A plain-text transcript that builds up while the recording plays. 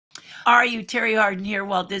Are you? Terri Hardin here,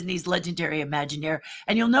 Walt Disney's legendary Imagineer.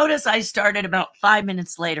 And you'll notice I started about 5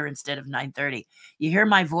 minutes later instead of 9:30. You hear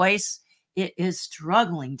my voice? It is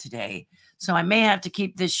struggling today. So I may have to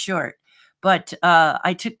keep this short. But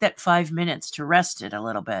I took that 5 minutes to rest it a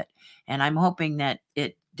little bit. And I'm hoping that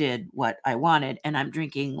it did what I wanted. And I'm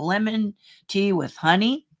drinking lemon tea with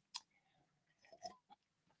honey.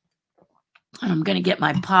 And I'm going to get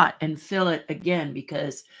my pot and fill it again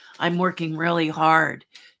because I'm working really hard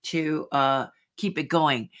to keep it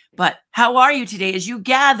going. But how are you today? As you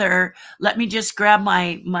gather, let me just grab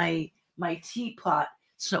my teapot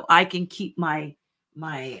so I can keep my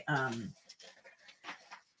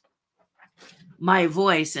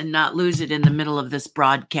voice and not lose it in the middle of this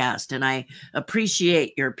broadcast. And I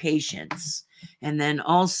appreciate your patience. And then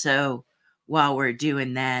also, while we're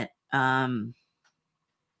doing that,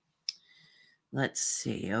 let's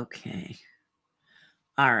see. Okay.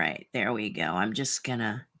 All right. There we go. I'm just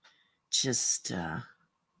gonna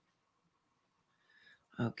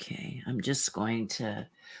okay. I'm just going to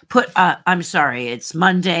put, I'm sorry. It's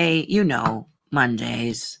Monday. You know,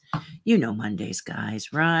 Mondays,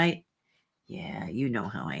 guys, right? Yeah. You know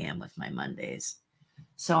how I am with my Mondays.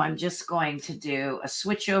 So I'm just going to do a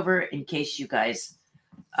switch over in case you guys,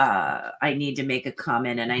 I need to make a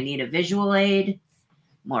comment and I need a visual aid.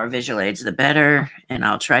 More visual aids, the better. And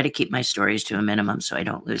I'll try to keep my stories to a minimum so I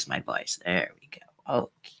don't lose my voice. There we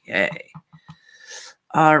go. Okay.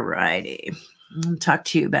 All righty. I'll talk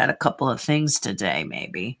to you about a couple of things today,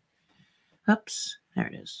 maybe. Oops. There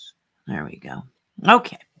it is. There we go.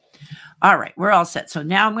 Okay. All right. We're all set. So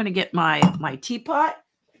now I'm going to get my teapot.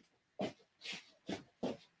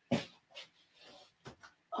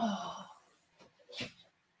 Oh.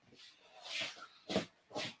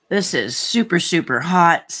 This is super, super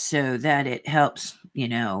hot so that it helps,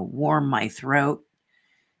 warm my throat.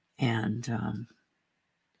 And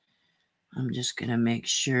I'm just going to make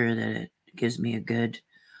sure that it gives me a good,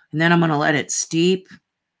 and then I'm going to let it steep.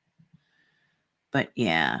 But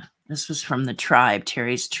yeah, this was from the tribe,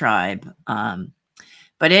 Terry's tribe.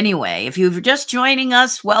 But anyway, if you're just joining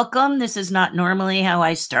us, welcome. This is not normally how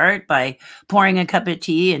I start, by pouring a cup of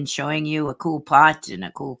tea and showing you a cool pot and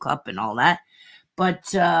a cool cup and all that.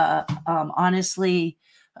 But honestly,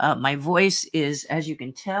 my voice is, as you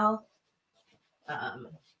can tell,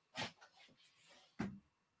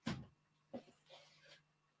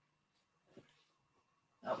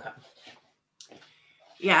 okay.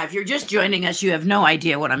 Yeah, if you're just joining us, you have no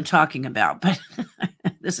idea what I'm talking about, but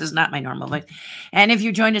this is not my normal voice. And if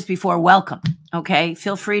you joined us before, welcome. Okay,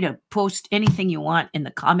 feel free to post anything you want in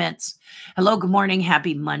the comments. Hello, good morning,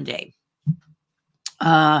 happy Monday.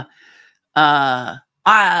 I'm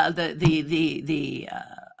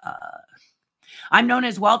known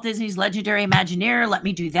as Walt Disney's legendary Imagineer. Let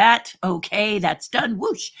me do that. Okay, that's done.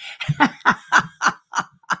 Whoosh.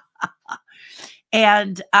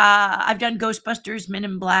 And I've done Ghostbusters, Men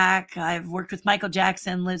in Black. I've worked with Michael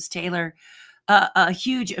Jackson, Liz Taylor. A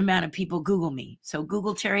huge amount of people Google me. So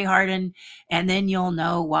Google Terri Hardin, and then you'll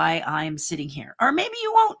know why I'm sitting here. Or maybe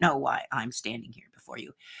you won't know why I'm standing here before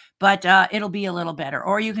you. But it'll be a little better.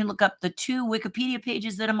 Or you can look up the 2 Wikipedia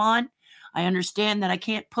pages that I'm on. I understand that I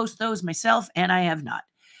can't post those myself, and I have not.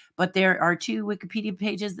 But there are 2 Wikipedia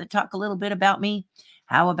pages that talk a little bit about me.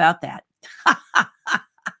 How about that?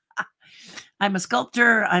 I'm a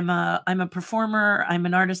sculptor. I'm a performer. I'm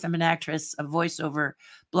an artist. I'm an actress, a voiceover,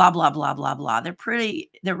 blah, blah, blah, blah, blah. There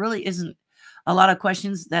really isn't a lot of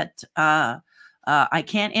questions that I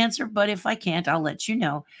can't answer, but if I can't, I'll let you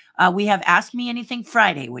know. We have Ask Me Anything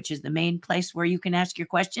Friday, which is the main place where you can ask your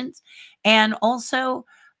questions. And also,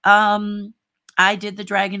 I did the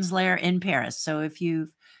Dragon's Lair in Paris. So if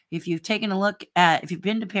you've taken a look at, if you've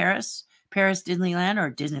been to Paris Disneyland,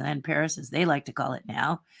 or Disneyland Paris, as they like to call it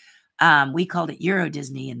now, we called it Euro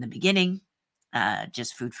Disney in the beginning,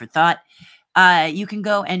 just food for thought. You can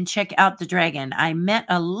go and check out the dragon. I met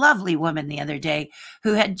a lovely woman the other day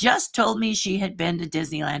who had just told me she had been to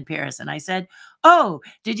Disneyland Paris. And I said, "Oh,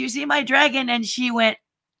 did you see my dragon?" And she went,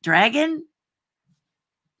 "Dragon?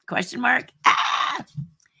 Question mark." Ah!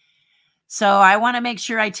 So I want to make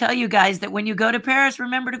sure I tell you guys that when you go to Paris,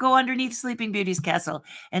 remember to go underneath Sleeping Beauty's castle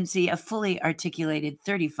and see a fully articulated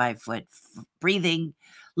 35-foot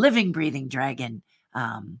living, breathing dragon,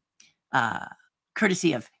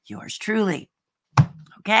 courtesy of yours truly.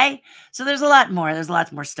 Okay, so there's a lot more. There's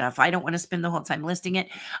lots more stuff. I don't want to spend the whole time listing it.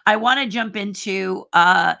 I want to jump into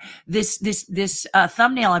this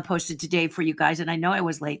thumbnail I posted today for you guys, and I know I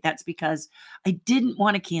was late. That's because I didn't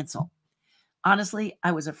want to cancel. Honestly,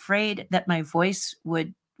 I was afraid that my voice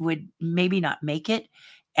would maybe not make it,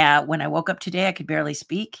 When I woke up today, I could barely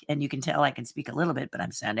speak, and you can tell I can speak a little bit, but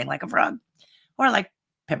I'm sounding like a frog or like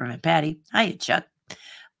Peppermint Patty. Hiya, Chuck.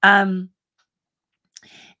 Um,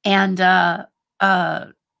 and uh,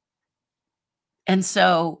 and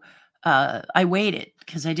so I waited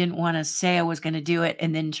because I didn't want to say I was going to do it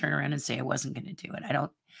and then turn around and say I wasn't going to do it. I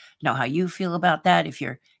don't know how you feel about that if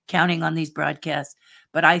you're counting on these broadcasts,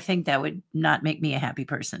 but I think that would not make me a happy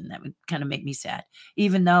person. That would kind of make me sad,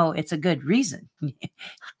 even though it's a good reason.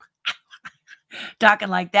 Talking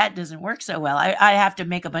like that doesn't work so well. I have to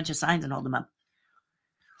make a bunch of signs and hold them up.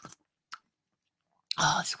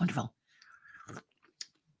 Oh, it's wonderful.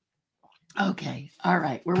 Okay. All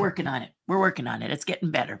right. We're working on it. We're working on it. It's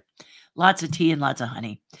getting better. Lots of tea and lots of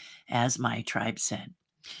honey, as my tribe said.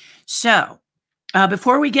 So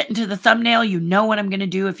before we get into the thumbnail, you know what I'm going to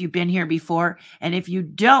do if you've been here before. And if you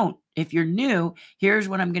don't, if you're new, here's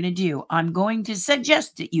what I'm going to do. I'm going to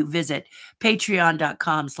suggest that you visit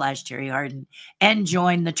patreon.com/Terri Hardin and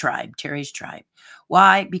join the tribe, Terri's tribe.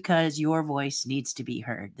 Why? Because your voice needs to be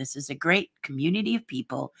heard. This is a great community of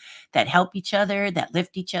people that help each other, that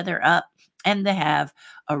lift each other up, and that have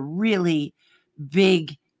a really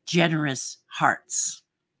big, generous hearts.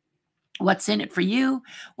 What's in it for you?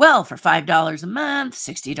 Well, for $5 a month,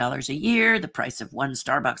 $60 a year, the price of one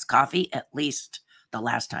Starbucks coffee, at least the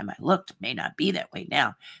last time I looked, may not be that way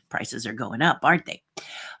now. Prices are going up, aren't they?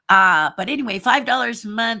 But anyway, $5 a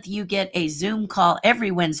month, you get a Zoom call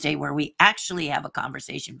every Wednesday where we actually have a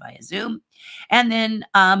conversation via Zoom. And then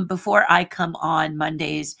before I come on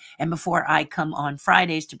Mondays and before I come on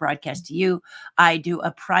Fridays to broadcast to you, I do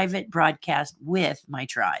a private broadcast with my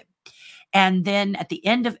tribe. And then at the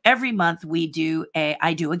end of every month, I do a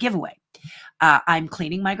giveaway. I'm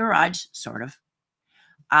cleaning my garage, sort of.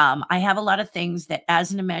 I have a lot of things that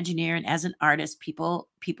as an Imagineer and as an artist, people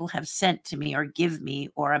have sent to me or give me,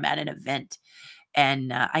 or I'm at an event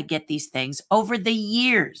and I get these things over the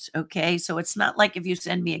years. Okay. So it's not like if you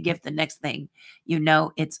send me a gift, the next thing you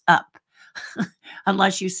know, it's up.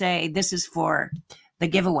 Unless you say this is for the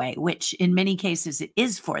giveaway, which in many cases it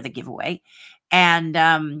is for the giveaway. And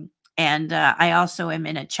I also am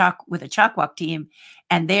in with a chalk walk team,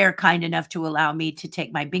 and they are kind enough to allow me to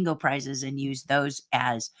take my bingo prizes and use those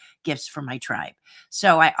as gifts for my tribe.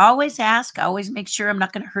 So I always ask, I always make sure I'm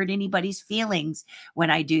not going to hurt anybody's feelings when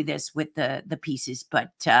I do this with the pieces.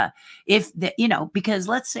 But if because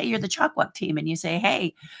let's say you're the chalk walk team and you say,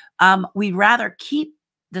 hey, we'd rather keep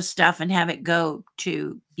the stuff and have it go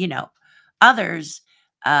to, others.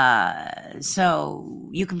 So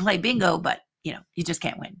you can play bingo, but you just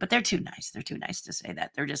can't win. But they're too nice. They're too nice to say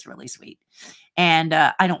that. They're just really sweet. And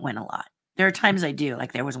I don't win a lot. There are times I do.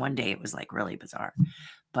 Like there was one day it was like really bizarre.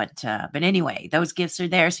 But anyway, those gifts are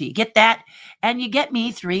there. So you get that and you get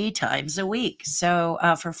me 3 times a week. So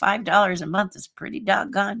for $5 a month, it's pretty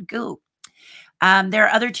doggone cool. There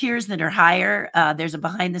are other tiers that are higher. There's a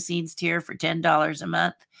behind the scenes tier for $10 a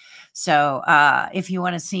month. So if you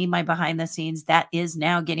want to see my behind the scenes, that is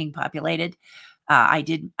now getting populated.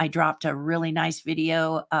 I dropped a really nice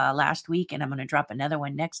video last week, and I'm going to drop another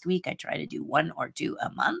one next week. I try to do 1 or 2 a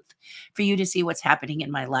month for you to see what's happening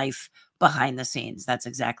in my life behind the scenes. That's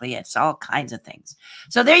exactly it. It's all kinds of things.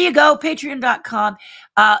 So there you go, patreon.com.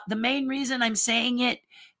 The main reason I'm saying it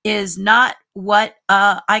is not what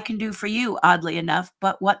I can do for you, oddly enough,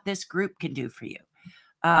 but what this group can do for you.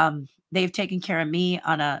 They've taken care of me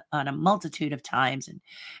on a multitude of times,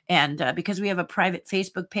 and because we have a private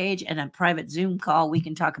Facebook page and a private Zoom call, we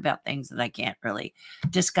can talk about things that I can't really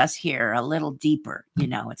discuss here a little deeper.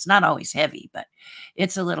 It's not always heavy, but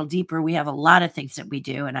it's a little deeper. We have a lot of things that we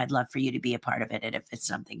do, and I'd love for you to be a part of it, and if it's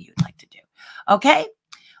something you'd like to do. Okay,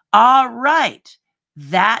 all right,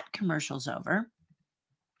 that commercial's over.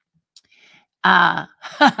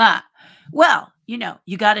 Well,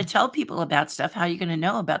 you got to tell people about stuff. How are you going to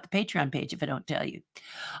know about the Patreon page if I don't tell you?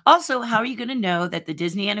 Also, how are you going to know that the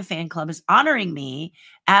Disneyana Fan Club is honoring me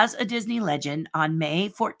as a Disney legend on May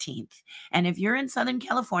 14th? And if you're in Southern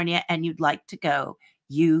California and you'd like to go,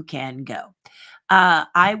 you can go.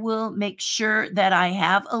 I will make sure that I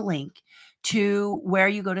have a link to where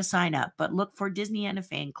you go to sign up, but look for Disneyana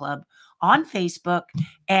Fan Club on Facebook,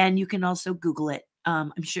 and you can also Google it.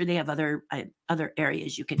 I'm sure they have other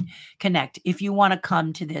areas you can connect if you want to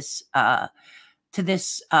come to this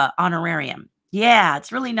honorarium. Yeah,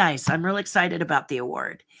 it's really nice. I'm really excited about the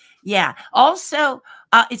award. Yeah. Also,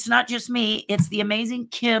 it's not just me. It's the amazing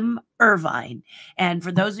Kim Irvine. And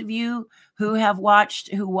for those of you who have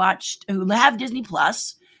who have Disney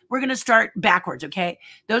Plus, we're going to start backwards. Okay.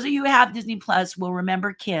 Those of you who have Disney Plus will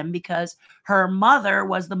remember Kim because her mother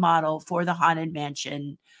was the model for the Haunted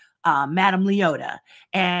Mansion Madame Leota.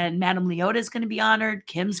 And Madame Leota is going to be honored.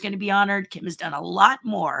 Kim's going to be honored. Kim has done a lot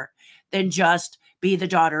more than just be the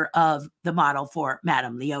daughter of the model for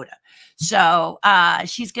Madame Leota. So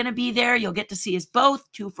she's going to be there. You'll get to see us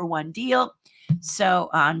both, 2-for-1 deal. So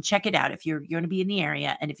check it out if you're going to be in the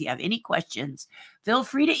area. And if you have any questions, feel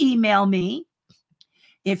free to email me.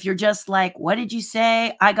 If you're just like, what did you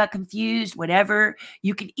say? I got confused, whatever.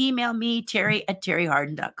 You can email me,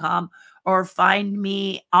 Terri@terrihardin.com, or find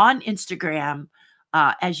me on Instagram,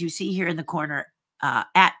 as you see here in the corner,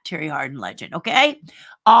 at Terri Hardin Legend. Okay?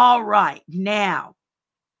 All right. Now,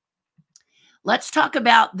 let's talk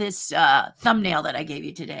about this thumbnail that I gave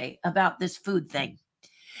you today about this food thing.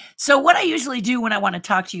 So what I usually do when I want to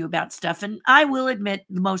talk to you about stuff, and I will admit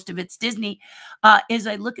most of it's Disney, is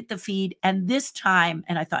I look at the feed, and this time,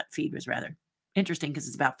 and I thought feed was rather interesting because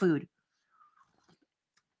it's about food.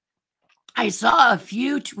 I saw a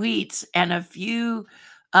few tweets and a few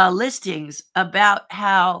listings about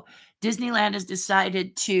how Disneyland has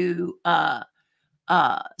decided to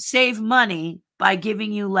save money by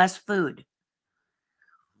giving you less food.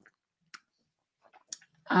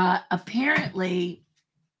 Apparently,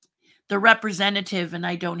 the representative, and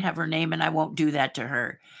I don't have her name and I won't do that to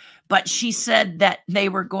her, but she said that they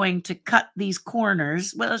were going to cut these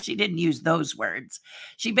corners. Well, she didn't use those words.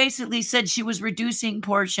 She basically said she was reducing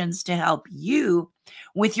portions to help you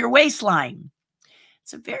with your waistline.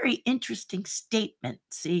 It's a very interesting statement,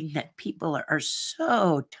 seeing that people are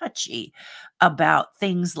so touchy about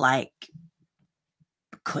things like,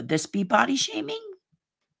 could this be body shaming?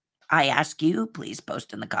 I ask you, please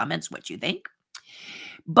post in the comments what you think.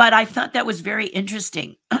 But I thought that was very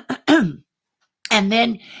interesting. And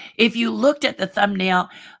then if you looked at the thumbnail,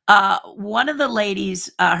 one of the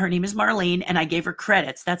ladies, her name is Marlene, and I gave her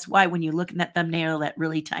credits. That's why when you look in that thumbnail, that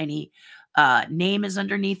really tiny name is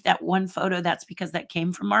underneath that one photo. That's because that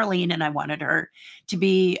came from Marlene, and I wanted her to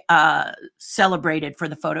be celebrated for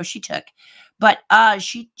the photo she took. But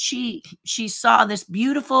she saw this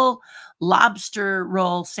beautiful lobster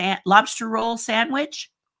roll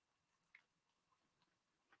sandwich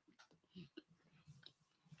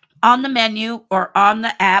on the menu or on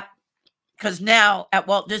the app, because now at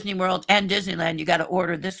Walt Disney World and Disneyland, you got to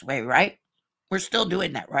order this way, right? We're still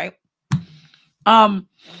doing that, right? And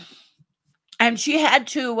she had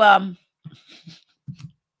to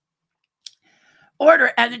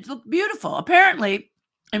order, and it looked beautiful. Apparently,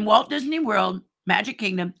 in Walt Disney World, Magic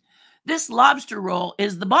Kingdom, this lobster roll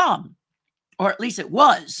is the bomb, or at least it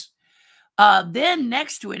was. Then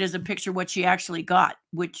next to it is a picture of what she actually got,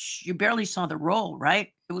 which you barely saw the roll, right?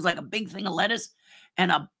 It was like a big thing of lettuce and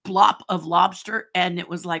a plop of lobster. And it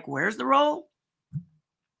was like, where's the roll?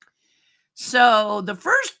 So the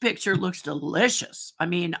first picture looks delicious. I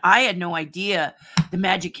mean, I had no idea the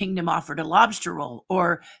Magic Kingdom offered a lobster roll,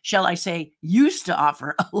 or shall I say, used to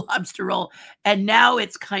offer a lobster roll. And now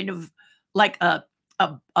it's kind of like a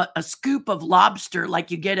scoop of lobster like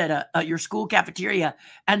you get at your school cafeteria,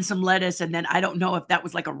 and some lettuce. And then I don't know if that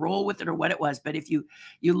was like a roll with it or what it was, but if you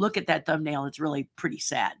look at that thumbnail, it's really pretty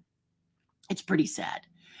sad. It's pretty sad.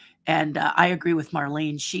 And I agree with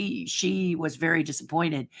Marlene. She was very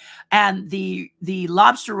disappointed. And the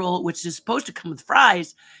lobster roll, which is supposed to come with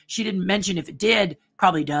fries, she didn't mention if it did.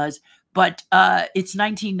 Probably does, but it's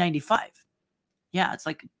 $19.95. Yeah, it's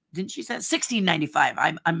like, didn't she say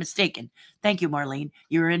 $16.95? I'm mistaken. Thank you, Marlene.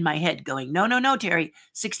 You're in my head going, no, Terri,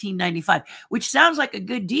 $16.95, which sounds like a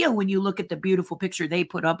good deal when you look at the beautiful picture they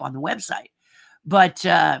put up on the website. But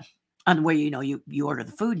on where you order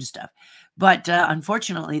the food and stuff. But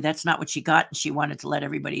unfortunately, that's not what she got, and she wanted to let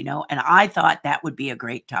everybody know. And I thought that would be a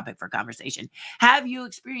great topic for conversation. Have you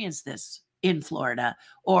experienced this in Florida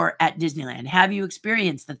or at Disneyland? Have you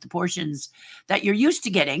experienced that the portions that you're used to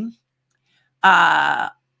getting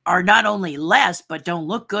are not only less, but don't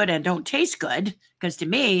look good and don't taste good? Because to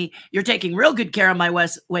me, you're taking real good care of my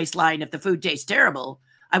waistline. If the food tastes terrible,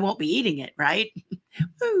 I won't be eating it, right?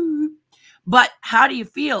 But how do you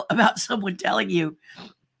feel about someone telling you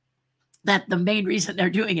that the main reason they're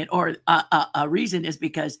doing it, or a reason, is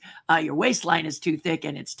because your waistline is too thick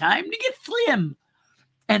and it's time to get slim,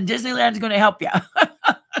 and Disneyland's going to help you?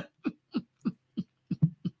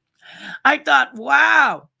 I thought,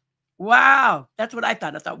 wow. That's what I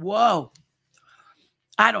thought. I thought, whoa.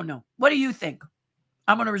 I don't know. What do you think?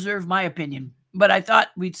 I'm going to reserve my opinion, but I thought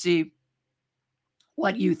we'd see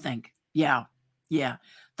what you think. Yeah.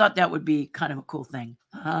 Thought that would be kind of a cool thing.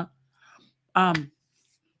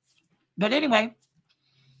 But anyway,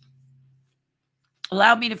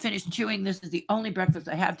 allow me to finish chewing. This is the only breakfast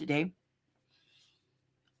I have today.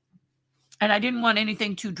 And I didn't want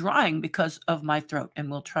anything too drying because of my throat. And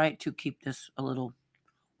we'll try to keep this a little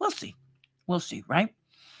We'll see. We'll see, right?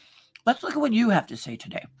 Let's look at what you have to say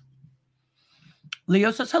today. Leo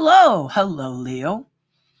says, hello. Hello, Leo.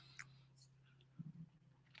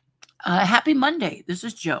 Happy Monday. This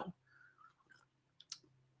is Joe.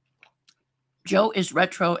 Joe is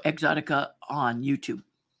Retro Exotica on YouTube.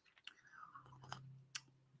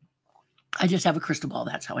 I just have a crystal ball.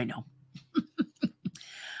 That's how I know.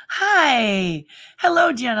 Hi.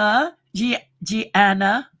 Hello, Jenna.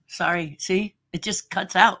 Gianna. Sorry. See, it just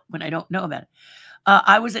cuts out when I don't know about it.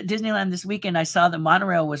 I was at Disneyland this weekend. I saw the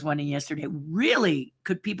monorail was running yesterday. Really?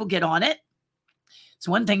 Could people get on it? It's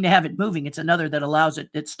one thing to have it moving. It's another that allows it.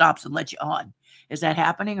 It stops and lets you on. Is that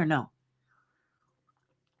happening or no?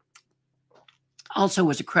 Also,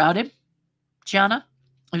 was it crowded? Gianna?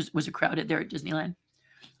 Was it crowded there at Disneyland?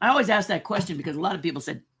 I always ask that question because a lot of people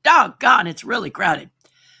said, doggone, it's really crowded.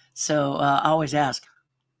 So I always ask.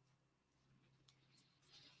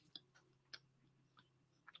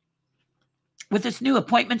 With this new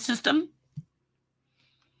appointment system,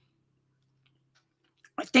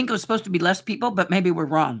 I think it was supposed to be less people, but maybe we're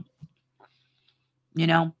wrong. You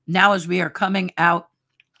know, now as we are coming out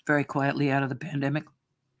very quietly out of the pandemic,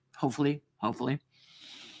 hopefully,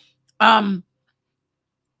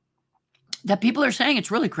 that people are saying it's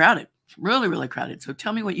really crowded. It's really, really crowded. So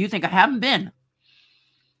tell me what you think. I haven't been.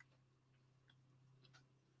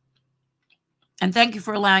 And thank you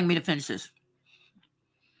for allowing me to finish this.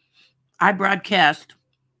 I broadcast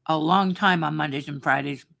a long time on Mondays and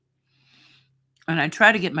Fridays. And I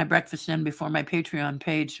try to get my breakfast in before my Patreon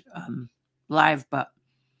page live. But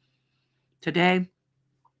today,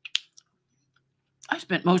 I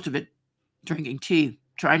spent most of it drinking tea,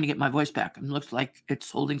 trying to get my voice back. And it looks like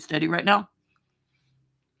it's holding steady right now.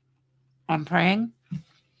 I'm praying.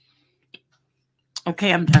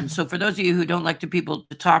 Okay, I'm done. So for those of you who don't like the people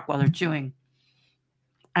to talk while they're chewing,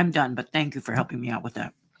 I'm done. But thank you for helping me out with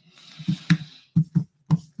that.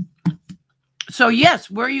 So yes,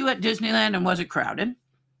 were you at Disneyland and was it crowded?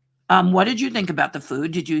 What did you think about the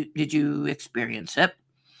food? Did you experience it?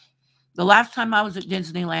 The last time I was at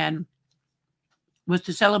Disneyland was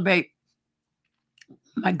to celebrate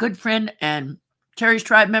my good friend and Terry's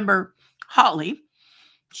tribe member, Holly.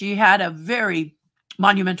 She had a very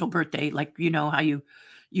monumental birthday, like you know how you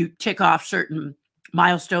tick off certain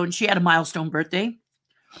milestones. She had a milestone birthday,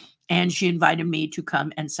 and she invited me to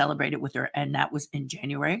come and celebrate it with her, and that was in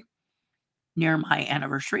January, near my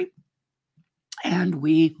anniversary. And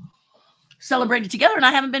we celebrated together, and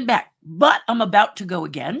I haven't been back, but I'm about to go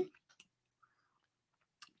again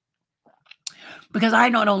because I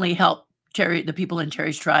not only help Terry, the people in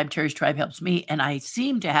Terry's tribe helps me, and I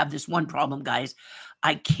seem to have this one problem, guys.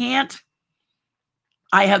 I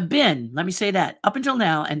have been, let me say that, up until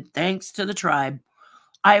now, and thanks to the tribe,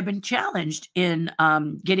 I have been challenged in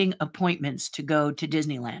getting appointments to go to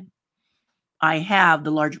Disneyland. I have the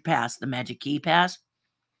larger pass, the Magic Key Pass.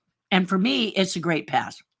 And for me, it's a great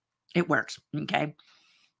pass. It works, okay?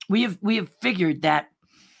 We have figured that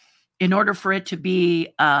in order for it to be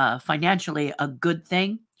financially a good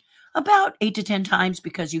thing, about 8 to 10 times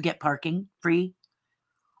because you get parking free.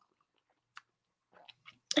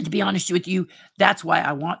 And to be honest with you, that's why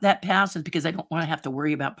I want that pass, is because I don't want to have to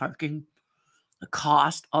worry about parking, the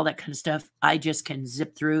cost, all that kind of stuff. I just can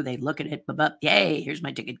zip through. They look at it, yay, here's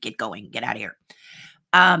my ticket, get going, get out of here.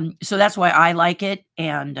 So that's why I like it.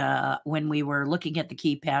 And when we were looking at the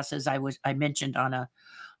key passes, I mentioned on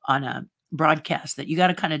a broadcast that you got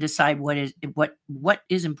to kind of decide what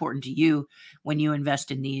is important to you when you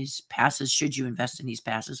invest in these passes. Should you invest in these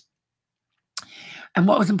passes? And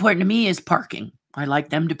what was important to me is parking. I like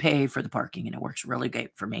them to pay for the parking, and it works really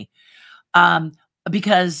great for me.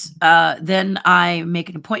 Because then I make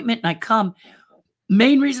an appointment and I come.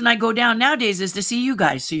 Main reason I go down nowadays is to see you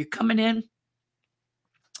guys. So you're coming in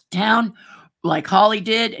town like Holly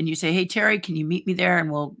did, and you say, hey, Terry, can you meet me there?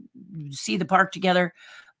 And we'll see the park together,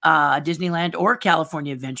 Disneyland or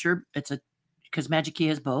California Adventure. Because Magic Key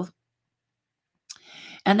has both.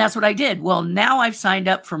 And that's what I did. Well, now I've signed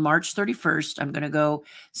up for March 31st. I'm going to go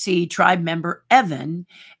see tribe member Evan.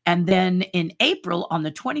 And then in April, on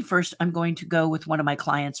the 21st, I'm going to go with one of my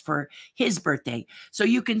clients for his birthday. So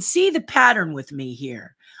you can see the pattern with me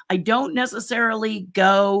here. I don't necessarily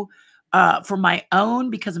go for my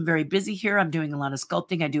own because I'm very busy here. I'm doing a lot of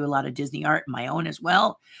sculpting. I do a lot of Disney art my own as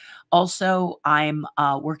well. Also, I'm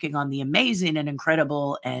working on the amazing and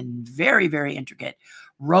incredible and very, very intricate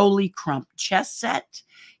Rolly Crump chess set.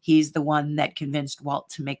 He's the one that convinced Walt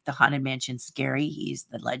to make the Haunted Mansion scary. He's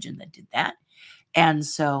the legend that did that. And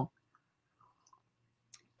so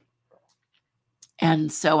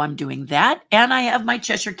I'm doing that. And I have my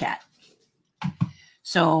Cheshire Cat.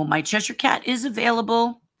 So my Cheshire Cat is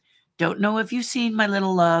available. Don't know if you've seen my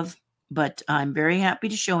little love, but I'm very happy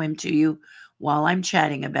to show him to you while I'm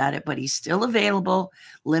chatting about it. But he's still available,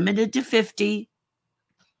 limited to 50.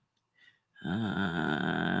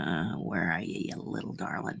 Where are you, you little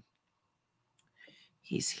darling?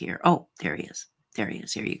 He's here. Oh, there he is. There he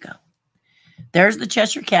is. Here you go. There's the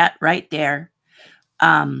Cheshire Cat right there.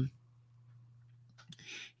 And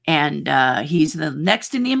he's the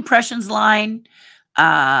next in the impressions line.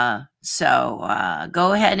 So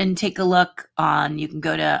go ahead and take a look on, you can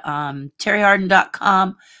go to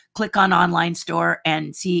terrihardin.com, click on online store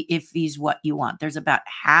and see if he's what you want. There's about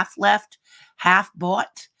half left, half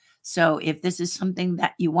bought. So if this is something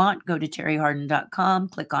that you want, go to terrihardin.com,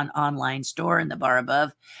 click on online store in the bar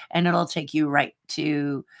above, and it'll take you right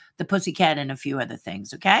to the Pussycat and a few other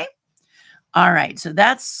things. Okay. All right, so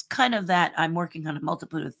that's kind of that. I'm working on a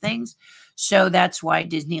multitude of things. So that's why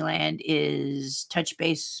Disneyland is touch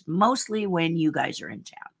base mostly when you guys are in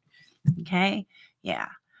town. Okay? Yeah,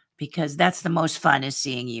 because that's the most fun is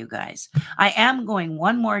seeing you guys. I am going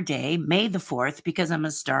one more day, May the 4th, because I'm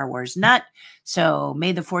a Star Wars nut. So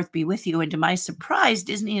May the 4th be with you. And to my surprise,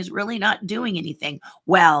 Disney is really not doing anything.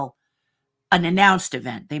 Well, an announced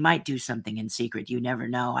event. They might do something in secret. You never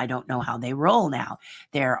know. I don't know how they roll now.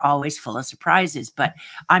 They're always full of surprises, but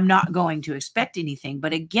I'm not going to expect anything.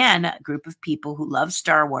 But again, a group of people who love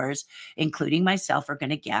Star Wars, including myself, are going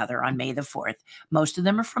to gather on May the 4th. Most of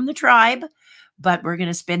them are from the tribe, but we're going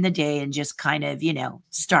to spend the day and just kind of, you know,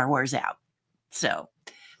 Star Wars out. So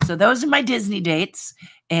those are my Disney dates,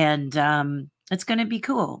 and it's going to be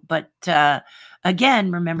cool. But again,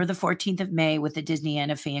 remember the 14th of May with the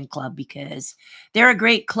Disneyana Fan Club, because they're a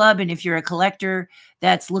great club. And if you're a collector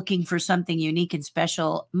that's looking for something unique and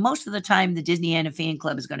special, most of the time the Disneyana Fan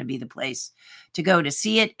Club is going to be the place to go to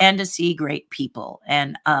see it and to see great people.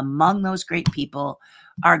 And among those great people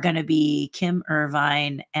are going to be Kim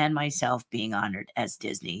Irvine and myself being honored as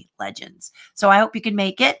Disney legends. So I hope you can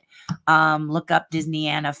make it. Look up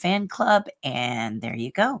Disneyana Fan Club, and there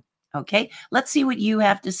you go. Okay, let's see what you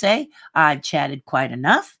have to say. I've chatted quite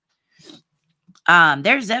enough.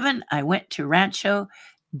 There's Evan. I went to Rancho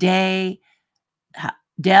del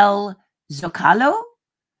Zocalo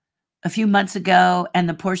a few months ago, and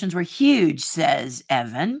the portions were huge, says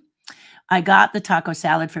Evan. I got the taco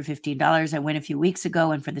salad for $15. I went a few weeks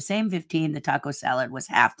ago, and for the same $15, the taco salad was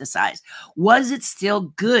half the size. Was it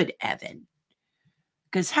still good, Evan?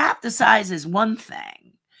 Because half the size is one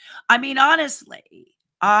thing. I mean, honestly,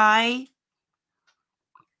 I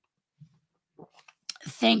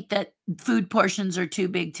think that food portions are too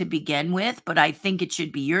big to begin with, but I think it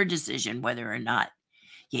should be your decision whether or not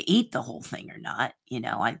you eat the whole thing or not. You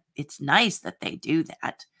know, it's nice that they do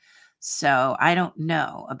that. So I don't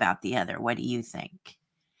know about the other. What do you think?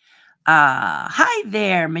 Hi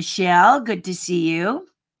there, Michelle. Good to see you.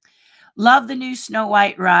 Love the new Snow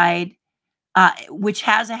White ride, which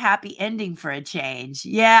has a happy ending for a change.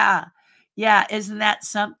 Yeah. Yeah. Isn't that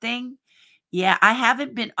something? Yeah. I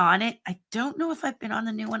haven't been on it. I don't know if I've been on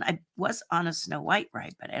the new one. I was on a Snow White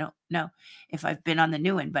ride, but I don't know if I've been on the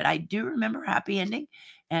new one. But I do remember happy ending,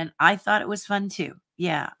 and I thought it was fun too.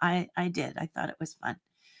 Yeah, I did. I thought it was fun.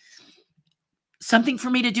 Something for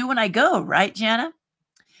me to do when I go, right, Jana?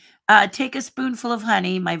 Take a spoonful of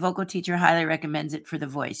honey. My vocal teacher highly recommends it for the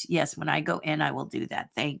voice. Yes, when I go in, I will do that.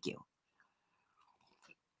 Thank you.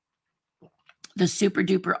 The super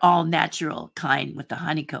duper all natural kind with the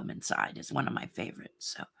honeycomb inside is one of my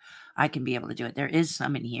favorites. So I can be able to do it. There is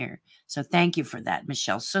some in here. So thank you for that,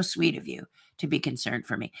 Michelle. So sweet of you to be concerned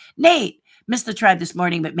for me. Nate, missed the tribe this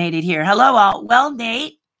morning, but made it here. Hello, all. Well,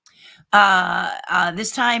 Nate,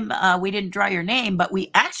 this time we didn't draw your name, but we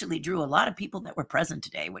actually drew a lot of people that were present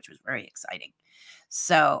today, which was very exciting.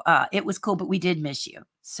 So it was cool, but we did miss you.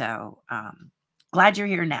 So glad you're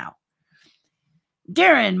here now.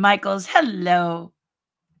 Darren Michaels, hello.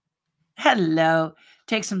 Hello.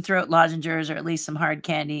 Take some throat lozenges or at least some hard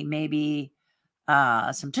candy, maybe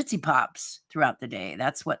some Tootsie Pops throughout the day.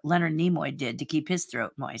 That's what Leonard Nimoy did to keep his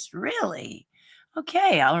throat moist. Really?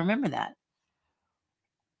 Okay, I'll remember that.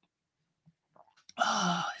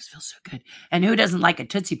 Oh, this feels so good. And who doesn't like a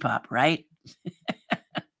Tootsie Pop, right?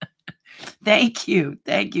 Thank you.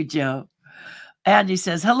 Thank you, Joe. Angie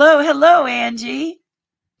says, hello, hello, Angie.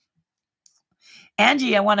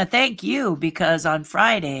 Angie, I want to thank you because on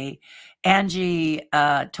Friday, Angie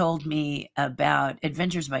told me about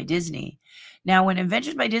Adventures by Disney. Now, when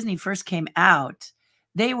Adventures by Disney first came out,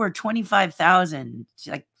 they were 25,000,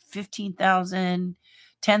 like 15,000,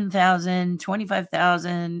 10,000,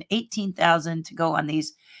 25,000, 18,000 to go on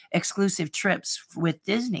these exclusive trips with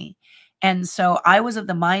Disney. And so I was of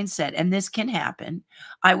the mindset, and this can happen,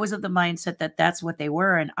 I was of the mindset that that's what they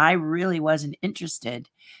were, and I really wasn't interested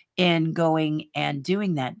in going and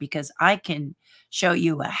doing that because I can show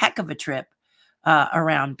you a heck of a trip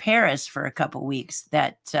around Paris for a couple weeks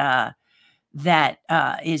is a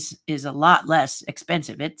lot less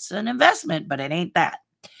expensive. It's an investment, but it ain't that.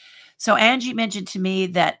 So Angie mentioned to me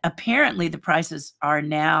that apparently the prices are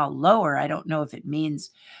now lower. I don't know if it means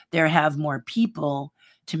there have more people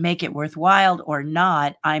to make it worthwhile or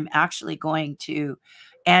not. I'm actually going to,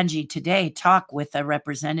 Angie, today talk with a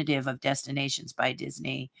representative of Destinations by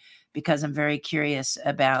Disney because I'm very curious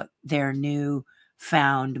about their new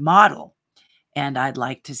found model. And I'd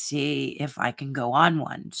like to see if I can go on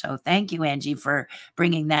one. So thank you, Angie, for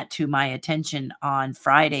bringing that to my attention on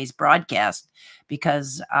Friday's broadcast,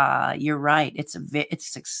 because you're right.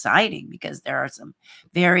 It's exciting because there are some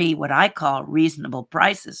very, what I call, reasonable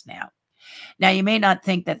prices now. Now, you may not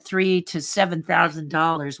think that $3,000 to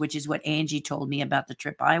 $7,000, which is what Angie told me about the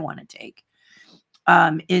trip I want to take,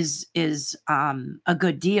 is a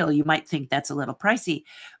good deal. You might think that's a little pricey,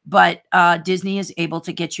 but Disney is able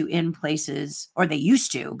to get you in places, or they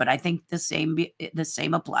used to, but I think the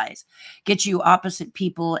same applies. Get you opposite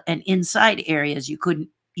people and inside areas you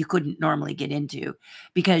couldn't normally get into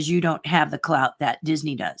because you don't have the clout that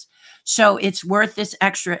Disney does. So it's worth this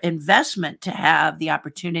extra investment to have the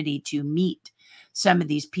opportunity to meet some of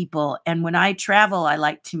these people. And when I travel, I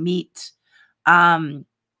like to meet I'm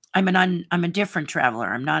a different traveler.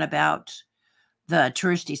 I'm not about the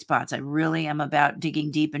touristy spots. I really am about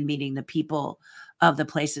digging deep and meeting the people of the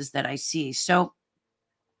places that I see. So,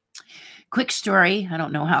 quick story. I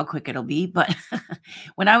don't know how quick it'll be, but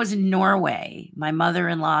when I was in Norway, my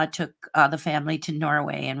mother-in-law took the family to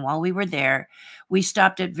Norway. And while we were there, we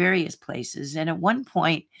stopped at various places. And at one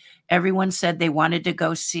point, everyone said they wanted to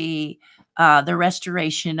go see the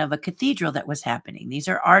restoration of a cathedral that was happening. These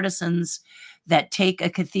are artisans that take a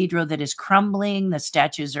cathedral that is crumbling. The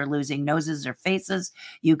statues are losing noses or faces.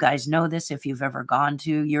 You guys know this if you've ever gone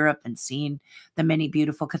to Europe and seen the many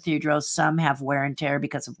beautiful cathedrals. Some have wear and tear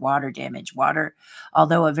because of water damage. Water,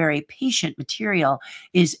 although a very patient material,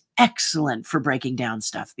 is excellent for breaking down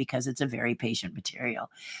stuff because it's a very patient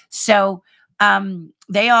material. So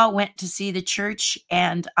they all went to see the church,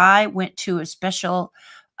 and I went to a special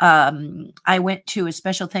thing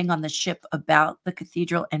on the ship about the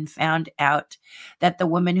cathedral and found out that the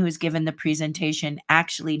woman who was given the presentation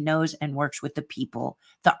actually knows and works with the people,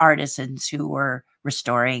 the artisans who were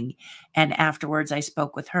restoring. And afterwards I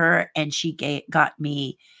spoke with her, and she got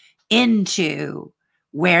me into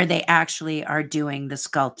where they actually are doing the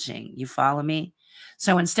sculpting. You follow me?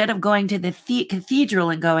 So instead of going to the cathedral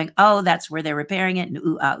and going, oh, that's where they're repairing it, and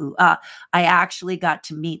ooh, I actually got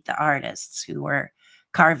to meet the artists who were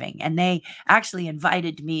carving, and they actually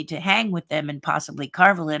invited me to hang with them and possibly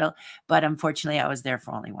carve a little, but unfortunately I was there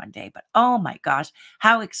for only one day. But oh my gosh,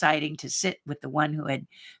 how exciting to sit with the one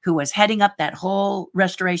who was heading up that whole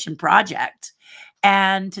restoration project,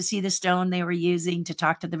 and to see the stone they were using, to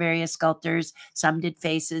talk to the various sculptors. Some did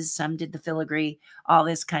faces, some did the filigree, all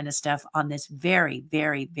this kind of stuff on this very,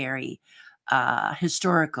 very, very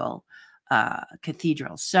historical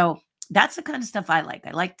cathedral. So that's the kind of stuff I like.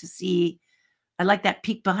 I like that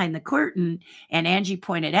peek behind the curtain. And Angie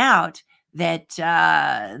pointed out that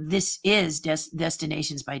this is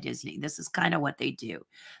Destinations by Disney. This is kind of what they do.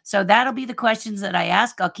 So that'll be the questions that I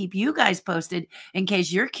ask. I'll keep you guys posted in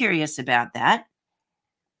case you're curious about that.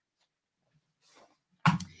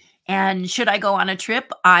 And should I go on a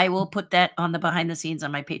trip, I will put that on the behind the scenes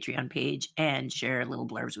on my Patreon page and share little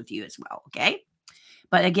blurbs with you as well. Okay.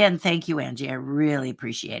 But again, thank you, Angie. I really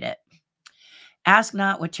appreciate it. Ask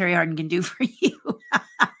not what Terri Hardin can do for you.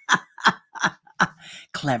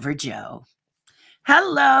 Clever Joe.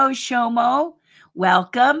 Hello, Shomo.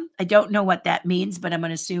 Welcome. I don't know what that means, but I'm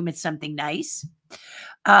going to assume it's something nice.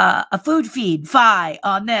 A food feed, fi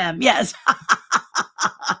on them. Yes.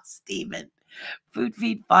 Stephen. Food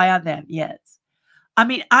feed, fi on them. Yes. I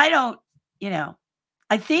mean, I don't,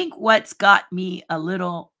 I think what's got me a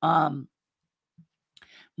little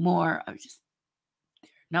more,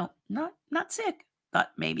 no, not sick.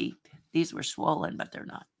 Thought maybe these were swollen, but they're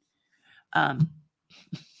not. I'm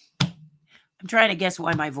trying to guess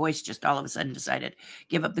why my voice just all of a sudden decided to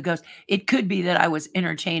give up the ghost. It could be that I was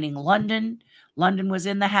entertaining London. London was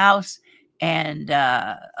in the house and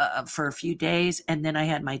for a few days, and then I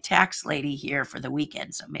had my tax lady here for the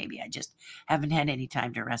weekend. So maybe I just haven't had any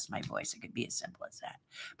time to rest my voice. It could be as simple as that.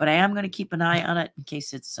 But I am going to keep an eye on it in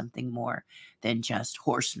case it's something more than just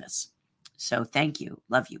hoarseness. So thank you.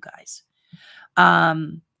 Love you guys.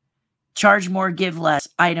 Charge more, give less.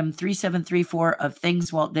 Item 3734 of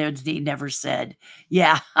things Walt Disney never said.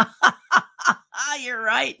 Yeah. You're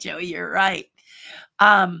right, Joey. You're right.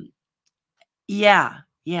 Um, yeah,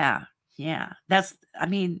 yeah, yeah. I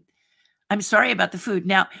mean, I'm sorry about the food.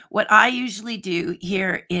 Now, what I usually do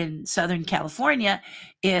here in Southern California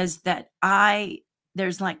is that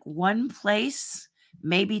there's like one place,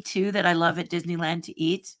 maybe two, that I love at Disneyland to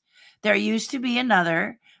eat. There used to be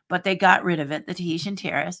another, but they got rid of it, the Tahitian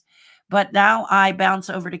Terrace. But now I bounce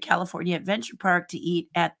over to California Adventure Park to eat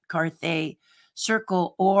at Carthay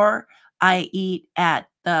Circle, or I eat at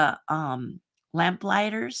the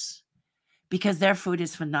Lamplighters, because their food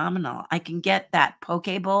is phenomenal. I can get that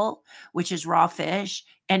poke bowl, which is raw fish,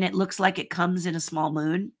 and it looks like it comes in a small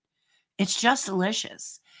moon. It's just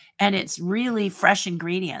delicious. And it's really fresh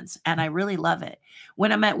ingredients, and I really love it.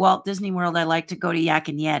 When I'm at Walt Disney World, I like to go to Yak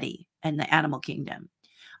and Yeti and the Animal Kingdom.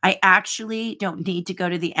 I actually don't need to go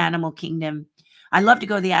to the Animal Kingdom. I love to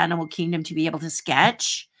go to the Animal Kingdom to be able to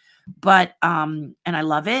sketch, but and I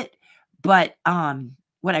love it. But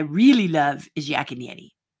what I really love is Yak and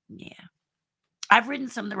Yeti. Yeah. I've ridden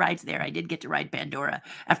some of the rides there. I did get to ride Pandora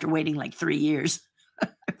after waiting like 3 years.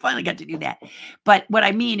 I finally got to do that. But what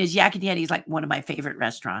I mean is Yak and Yeti is like one of my favorite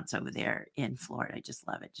restaurants over there in Florida. I just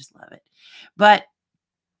love it. Just love it. But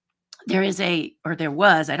there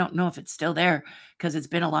was, I don't know if it's still there because it's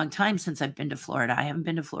been a long time since I've been to Florida. I haven't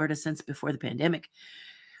been to Florida since before the pandemic.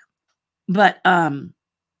 But there's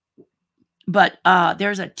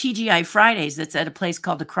a TGI Fridays that's at a place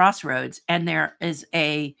called the Crossroads, and there's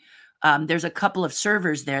a couple of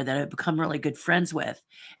servers there that I've become really good friends with,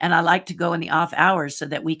 and I like to go in the off hours so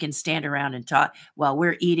that we can stand around and talk while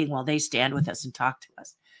we're eating, while they stand with us and talk to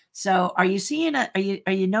us. So, are you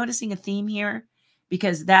noticing a theme here?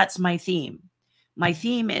 Because that's my theme. My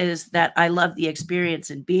theme is that I love the experience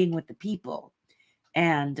and being with the people,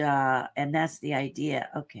 and that's the idea.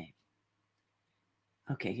 Okay,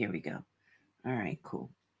 here we go. All right, cool.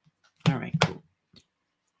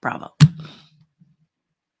 Bravo.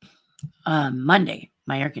 Monday,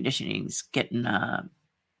 my air conditioning's getting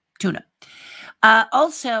tuna.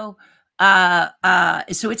 So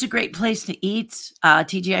it's a great place to eat.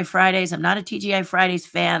 TGI Fridays. I'm not a TGI Fridays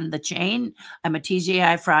fan, the chain. I'm a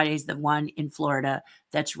TGI Fridays, the one in Florida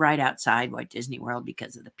that's right outside Walt Disney World,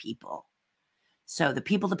 because of the people. So the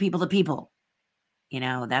people. You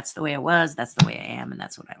know, that's the way it was. That's the way I am, and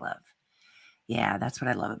that's what I love. Yeah, that's what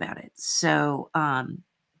I love about it. So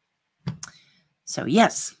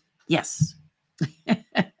yes.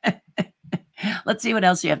 Let's see what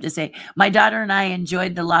else you have to say. My daughter and I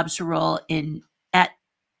enjoyed the lobster roll in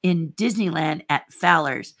Disneyland at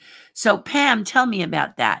Fowler's. So Pam, tell me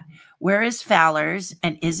about that. Where is Fowler's,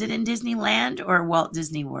 and is it in Disneyland or Walt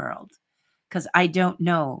Disney World? Because I don't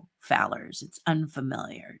know Fowler's. It's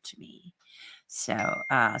unfamiliar to me. So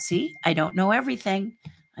see, I don't know everything.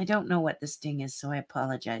 I don't know what this thing is, so I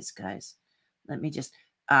apologize, guys. Let me just,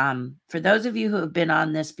 for those of you who have been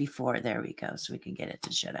on this before, there we go, so we can get it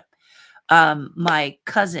to shut up. My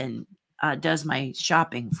cousin does my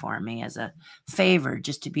shopping for me as a favor,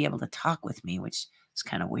 just to be able to talk with me, which is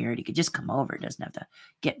kind of weird. He could just come over, doesn't have to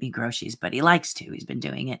get me groceries, but he likes to. He's been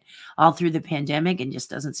doing it all through the pandemic and just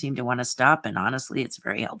doesn't seem to want to stop. And honestly, it's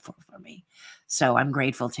very helpful for me. So I'm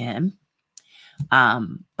grateful to him.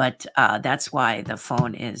 But that's why the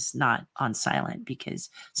phone is not on silent, because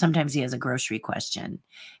sometimes he has a grocery question.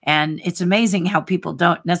 And it's amazing how people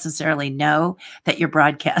don't necessarily know that you're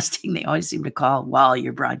broadcasting. They always seem to call while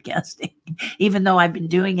you're broadcasting, even though I've been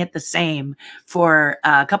doing it the same for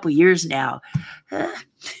a couple years now. A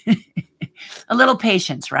little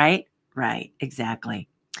patience, right? Right, exactly.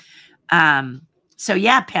 So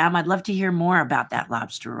yeah, Pam, I'd love to hear more about that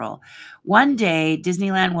lobster roll. One day,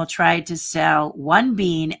 Disneyland will try to sell one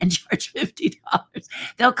bean and charge $50.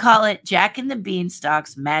 They'll call it Jack and the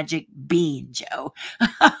Beanstalk's Magic Bean, Joe.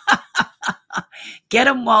 Get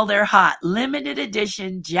them while they're hot. Limited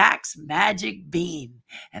edition Jack's Magic Bean.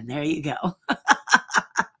 And there you go.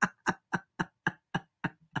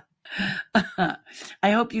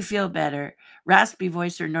 I hope you feel better. Raspy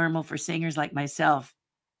voice are normal for singers like myself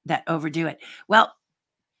that overdo it. Well,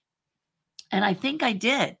 and I think I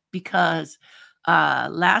did, because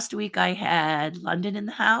last week I had London in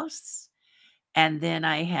the house, and then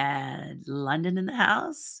I had London in the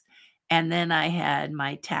house, and then I had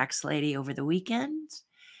my tax lady over the weekend,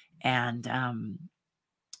 and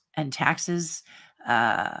taxes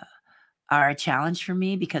are a challenge for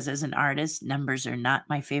me, because as an artist, numbers are not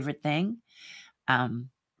my favorite thing.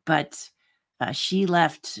 But she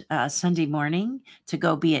left Sunday morning to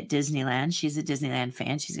go be at Disneyland. She's a Disneyland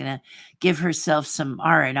fan. She's going to give herself some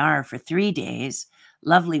R&R for 3 days,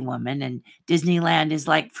 lovely woman. And Disneyland is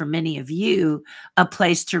like, for many of you, a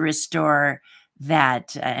place to restore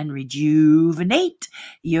that and rejuvenate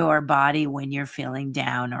your body when you're feeling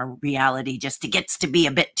down or reality just gets to be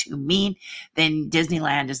a bit too mean. Then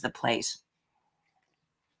Disneyland is the place.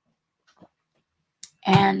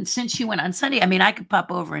 And since she went on Sunday, I mean, I could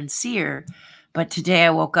pop over and see her, but today I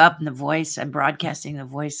woke up and I'm broadcasting the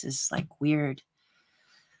voice is like weird.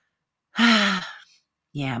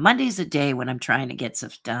 Yeah, Monday's a day when I'm trying to get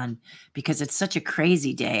stuff done because it's such a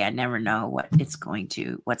crazy day. I never know what's going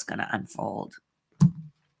to unfold.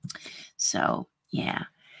 So, yeah.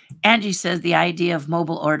 Angie says the idea of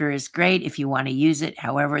mobile order is great if you want to use it.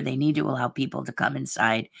 However, they need to allow people to come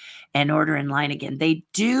inside and order in line again. They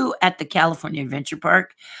do at the California Adventure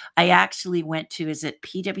Park. I actually went to, is it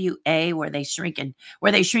PWA, where they shrink and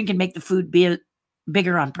make the food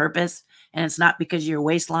bigger on purpose. And it's not because of your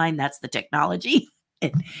waistline. That's the technology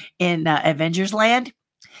in Avengers Land.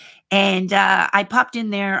 And I popped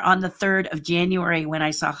in there on the 3rd of January when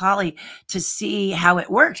I saw Holly to see how it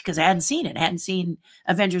worked because I hadn't seen it. I hadn't seen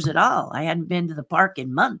Avengers at all. I hadn't been to the park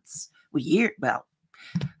in months, Well,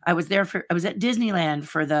 I was at Disneyland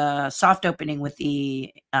for the soft opening with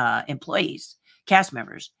the employees, cast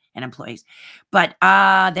members and employees. But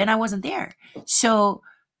then I wasn't there. So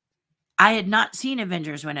I had not seen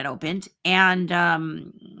Avengers when it opened. And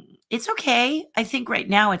it's okay. I think right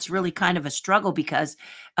now it's really kind of a struggle because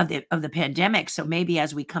of the pandemic. So maybe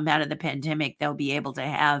as we come out of the pandemic, they'll be able to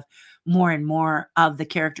have more and more of the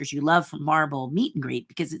characters you love from Marvel meet and greet,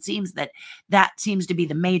 because it seems that seems to be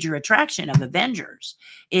the major attraction of Avengers,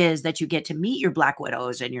 is that you get to meet your Black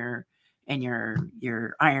Widows and your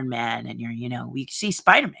Iron Man and we see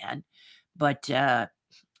Spider-Man, but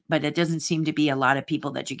it doesn't seem to be a lot of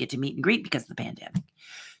people that you get to meet and greet because of the pandemic.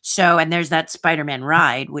 So, and there's that Spider-Man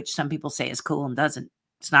ride, which some people say is cool and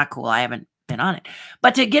it's not cool. I haven't been on it.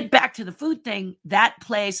 But to get back to the food thing, that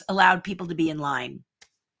place allowed people to be in line.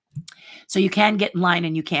 So you can get in line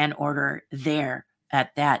and you can order there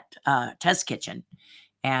at that test kitchen.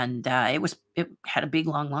 And it had a big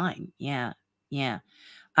long line. Yeah. Yeah.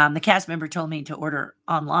 The cast member told me to order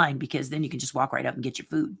online because then you can just walk right up and get your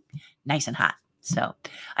food nice and hot. So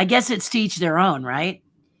I guess it's to each their own, right?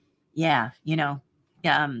 Yeah.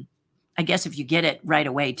 I guess if you get it right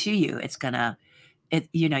away to you,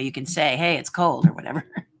 you can say, hey, it's cold or whatever.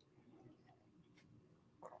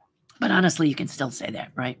 But honestly, you can still say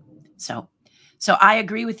that, right? So I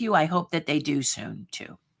agree with you. I hope that they do soon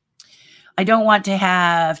too. I don't want to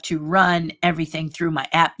have to run everything through my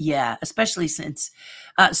app. Yeah, especially since,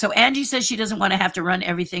 so Angie says she doesn't want to have to run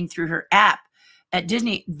everything through her app at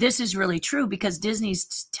Disney. This is really true because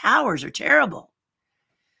Disney's towers are terrible.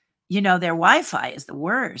 Their Wi-Fi is the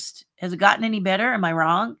worst. Has it gotten any better? Am I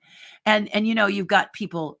wrong? And you've got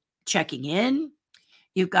people checking in.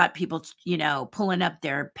 You've got people, pulling up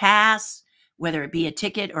their pass, whether it be a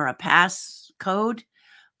ticket or a pass code.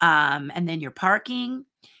 And then you're parking,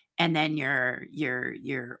 and then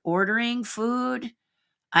you're ordering food.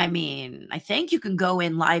 I mean, I think you can go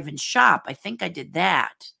in live and shop. I think I did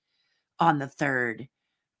that on the 3rd,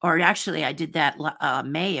 or actually I did that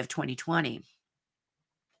May of 2020.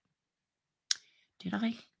 Did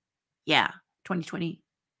I? Yeah, 2020,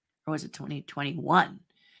 or was it 2021?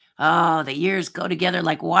 Oh, the years go together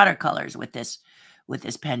like watercolors with this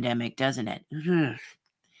pandemic, doesn't it?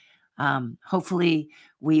 Hopefully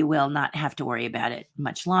we will not have to worry about it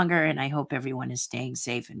much longer, and I hope everyone is staying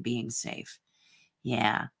safe and being safe.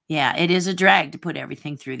 Yeah, it is a drag to put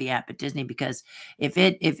everything through the app at Disney, because if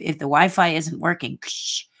the Wi-Fi isn't working,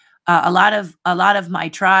 a lot of my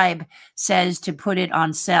tribe says to put it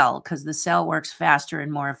on cell because the cell works faster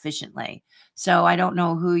and more efficiently. So I don't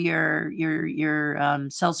know who your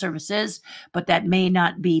cell service is, but that may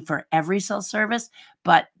not be for every cell service.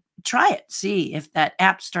 But try it. See if that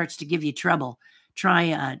app starts to give you trouble.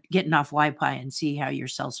 Try getting off Wi-Fi and see how your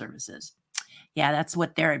cell service is. Yeah, that's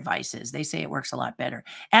what their advice is. They say it works a lot better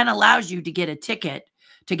and allows you to get a ticket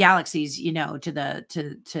to Galaxy's,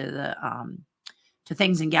 to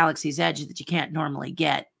things in Galaxy's Edge that you can't normally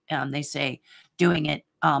get. They say doing it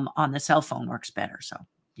on the cell phone works better. So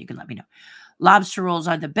you can let me know. Lobster rolls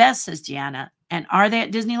are the best, says Gianna. And are they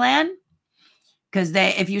at Disneyland? Because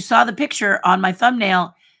if you saw the picture on my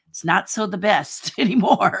thumbnail, it's not so the best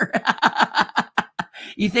anymore.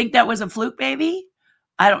 You think that was a fluke, baby?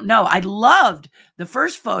 I don't know. I loved the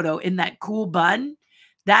first photo in that cool bun.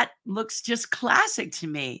 That looks just classic to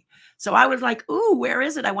me. So I was like, ooh, where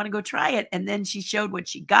is it? I want to go try it. And then she showed what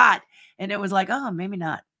she got, and it was like, oh, maybe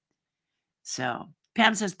not. So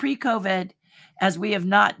Pam says, pre-COVID, as we have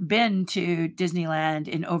not been to Disneyland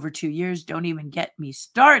in over 2 years, don't even get me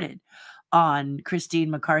started on Christine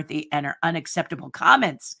McCarthy and her unacceptable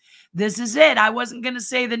comments. This is it. I wasn't going to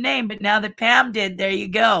say the name, but now that Pam did, there you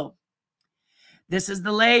go. This is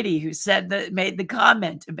the lady who made the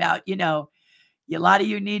comment about, a lot of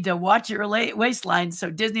you need to watch your waistline,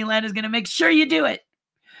 so Disneyland is going to make sure you do it.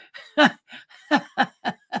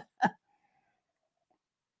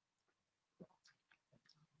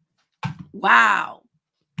 Wow.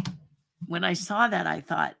 When I saw that, I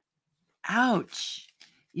thought, ouch.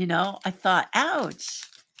 I thought, ouch.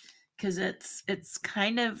 Because it's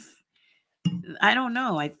kind of, I don't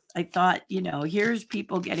know. I thought, here's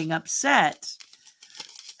people getting upset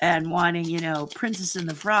and wanting, Princess and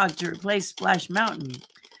the Frog to replace Splash Mountain.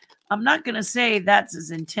 I'm not going to say that's as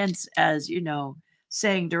intense as,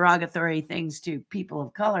 saying derogatory things to people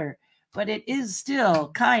of color, but it is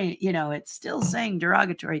still it's still saying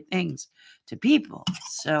derogatory things to people.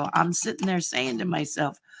 So I'm sitting there saying to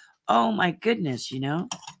myself, oh my goodness, I'm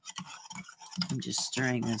just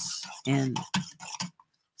stirring this in.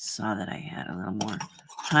 Saw that I had a little more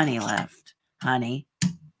honey left. Honey.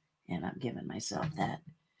 And I'm giving myself that.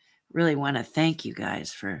 Really want to thank you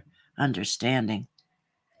guys for understanding.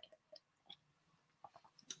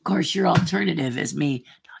 Of course, your alternative is me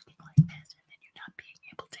talking like this and then you're not being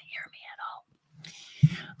able to hear me at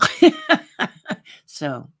all.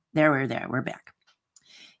 So we're there. We're back.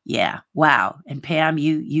 Yeah. Wow. And Pam,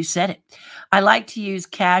 you said it. I like to use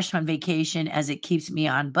cash on vacation as it keeps me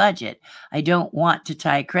on budget. I don't want to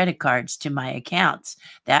tie credit cards to my accounts.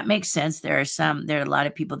 That makes sense. There are a lot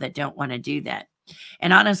of people that don't want to do that.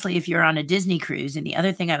 And honestly, if you're on a Disney cruise, and the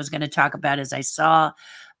other thing I was going to talk about is I saw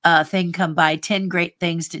a thing come by, 10 great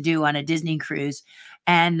things to do on a Disney cruise.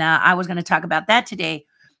 And I was going to talk about that today.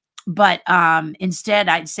 But instead,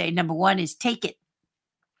 I'd say number one is take it.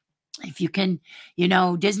 If you can,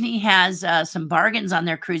 Disney has some bargains on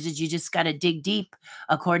their cruises. You just got to dig deep,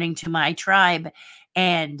 according to my tribe.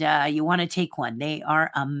 And you want to take one. They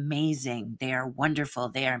are amazing. They are wonderful.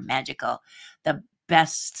 They are magical. The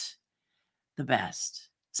best,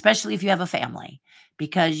 especially if you have a family,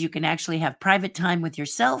 because you can actually have private time with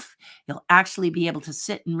yourself. You'll actually be able to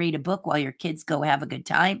sit and read a book while your kids go have a good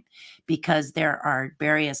time, because there are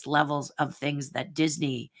various levels of things that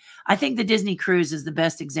I think the Disney cruise is the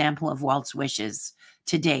best example of Walt's wishes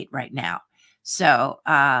to date right now. So,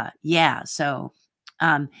 yeah. So,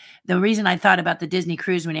 the reason I thought about the Disney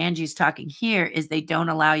cruise when Angie's talking here is they don't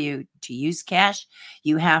allow you to use cash.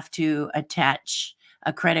 You have to attach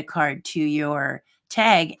a credit card to your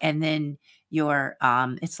tag, and then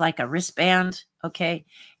it's like a wristband. Okay.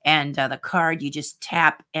 And the card you just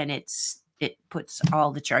tap and it puts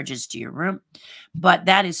all the charges to your room. But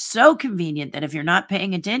that is so convenient that if you're not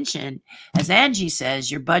paying attention, as Angie says,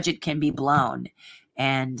 your budget can be blown.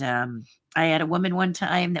 And I had a woman one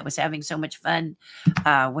time that was having so much fun.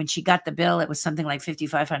 When she got the bill, it was something like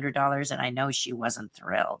 $5,500, and I know she wasn't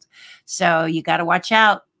thrilled. So you got to watch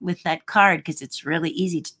out with that card, because it's really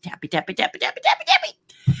easy to tappy, tappy, tappy, tappy, tappy, tappy.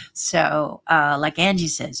 So like Angie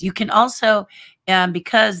says, you can also,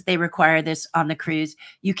 because they require this on the cruise,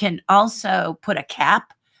 you can also put a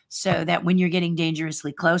cap so that when you're getting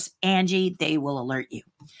dangerously close, Angie, they will alert you.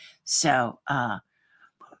 So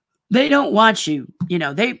they don't want you,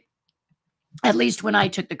 at least when I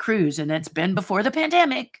took the cruise, and it's been before the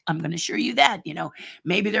pandemic, I'm going to assure you that,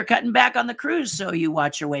 maybe they're cutting back on the cruise, so you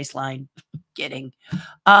watch your waistline. Kidding.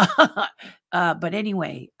 But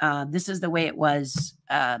anyway, this is the way it was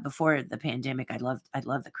before the pandemic. I love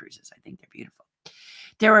the cruises. I think they're beautiful.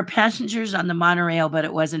 There were passengers on the monorail, but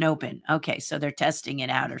it wasn't open. Okay, so they're testing it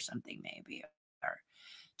out or something, maybe, or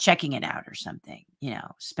checking it out or something.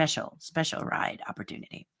 Special ride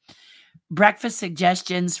opportunity. Breakfast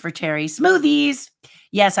suggestions for Terri: smoothies.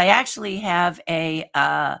 Yes, I actually have a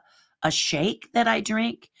shake that I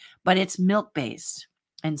drink, but it's milk based,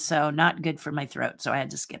 and so not good for my throat. So I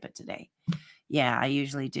had to skip it today. Yeah, I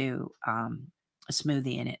usually do a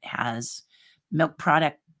smoothie, and it has milk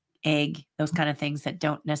product, egg, those kind of things that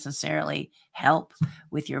don't necessarily help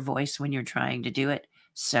with your voice when you're trying to do it.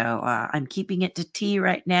 So I'm keeping it to tea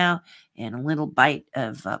right now, and a little bite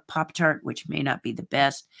of Pop-Tart, which may not be the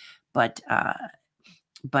best, but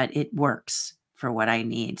it works for what I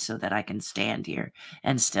need so that I can stand here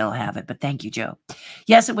and still have it. But thank you, Joe.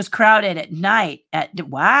 Yes, it was crowded at night.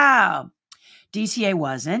 Wow. DCA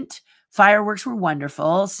wasn't. Fireworks were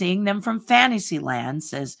wonderful. Seeing them from Fantasyland,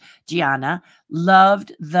 says Gianna.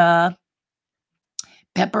 Loved the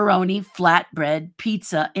pepperoni flatbread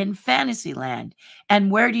pizza in Fantasyland. And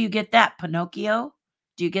where do you get that, Pinocchio?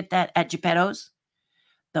 Do you get that at Geppetto's?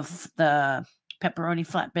 The pepperoni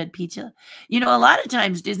flatbread pizza. You know, a lot of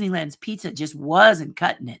times Disneyland's pizza just wasn't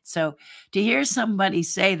cutting it. So to hear somebody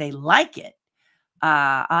say they like it,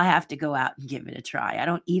 I'll have to go out and give it a try. I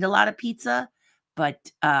don't eat a lot of pizza,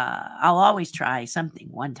 but I'll always try something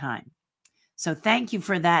one time. So thank you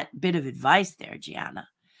for that bit of advice there, Gianna.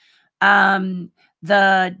 The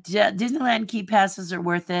Disneyland key passes are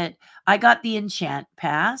worth it. I got the Enchant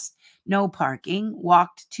pass, no parking,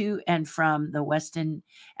 walked to and from the Westin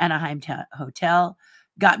Anaheim Hotel,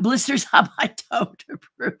 got blisters on my toe to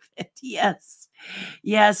prove it. Yes.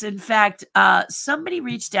 Yes. In fact, somebody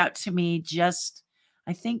reached out to me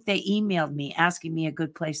I think they emailed me asking me a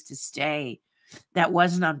good place to stay that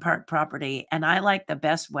wasn't on park property. And I like the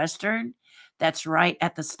Best Western that's right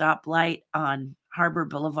at the stoplight on Harbor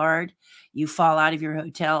Boulevard. You fall out of your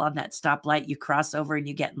hotel on that stoplight, you cross over and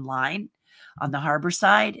you get in line on the harbor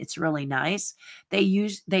side. It's really nice.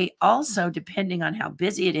 They also, depending on how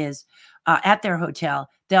busy it is at their hotel,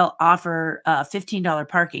 they'll offer $15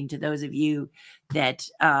 parking to those of you that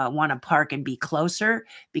want to park and be closer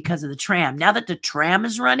because of the tram. Now that the tram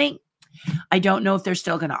is running, I don't know if they're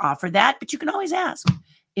still going to offer that, but you can always ask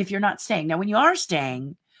if you're not staying. Now, when you are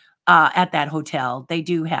staying at that hotel, they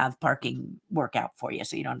do have parking workout for you,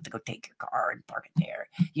 so you don't have to go take your car and park it there.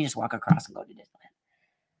 You just walk across and go to Disneyland.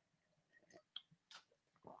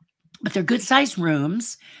 But they're good-sized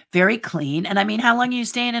rooms, very clean. And I mean, how long are you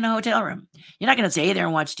staying in a hotel room? You're not going to stay there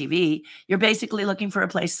and watch TV. You're basically looking for a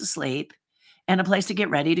place to sleep and a place to get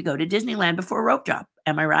ready to go to Disneyland before rope drop.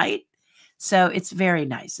 Am I right? So it's very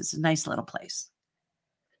nice. It's a nice little place.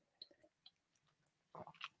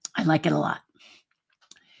 I like it a lot.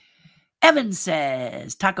 Evan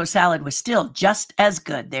says taco salad was still just as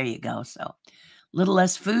good. There you go. So little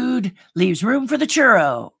less food leaves room for the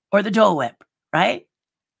churro or the Dole Whip, right?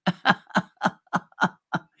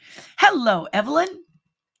 Hello, Evelyn.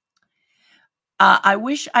 I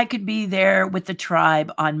wish I could be there with the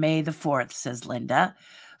tribe on May the 4th, says Linda,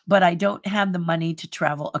 but I don't have the money to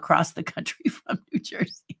travel across the country from New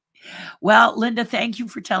Jersey. Well, Linda, thank you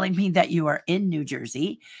for telling me that you are in New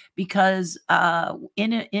Jersey, because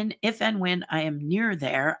if and when I am near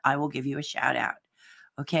there, I will give you a shout out.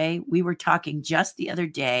 Okay. We were talking just the other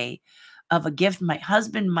day of a gift my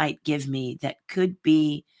husband might give me that could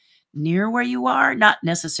be near where you are, not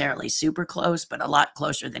necessarily super close, but a lot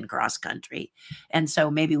closer than cross country. And so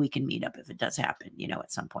maybe we can meet up if it does happen,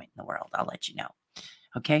 at some point in the world. I'll let you know.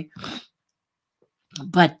 Okay.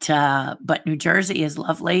 But New Jersey is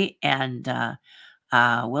lovely, and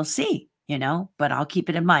we'll see, but I'll keep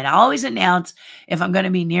it in mind. I always announce if I'm going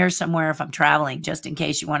to be near somewhere, if I'm traveling, just in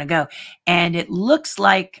case you want to go. And it looks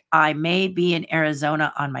like I may be in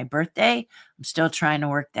Arizona on my birthday. I'm still trying to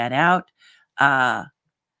work that out.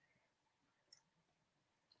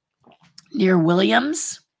 Near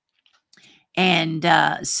Williams. And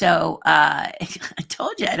so I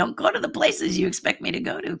told you, I don't go to the places you expect me to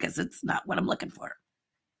go to because it's not what I'm looking for.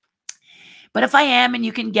 But if I am and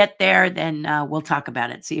you can get there, then we'll talk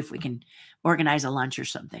about it. See if we can organize a lunch or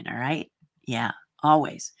something. All right. Yeah,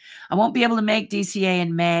 always. I won't be able to make DCA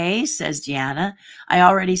in May, says Gianna. I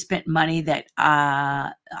already spent money that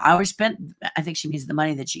I think she means the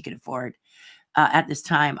money that she could afford at this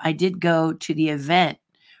time. I did go to the event.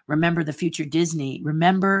 Remember the Future Disney at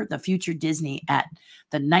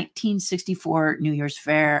the 1964 New Year's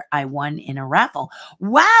Fair. I won in a raffle.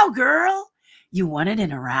 Wow, girl. You won it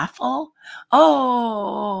in a raffle?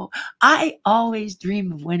 Oh, I always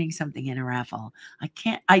dream of winning something in a raffle.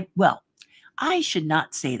 I should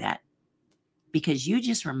not say that, because you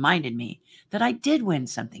just reminded me that I did win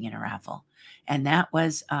something in a raffle. And that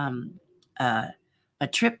was a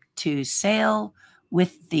trip to sail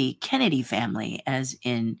with the Kennedy family, as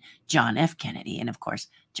in John F. Kennedy. And of course,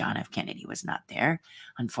 John F. Kennedy was not there,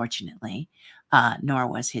 unfortunately, nor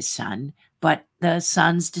was his son, but the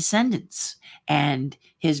son's descendants and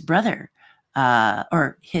his brother,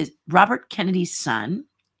 Robert Kennedy's son,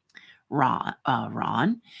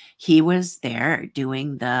 Ron, he was there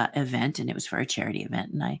doing the event, and it was for a charity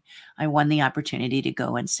event. And I won the opportunity to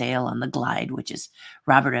go and sail on the Glide, which is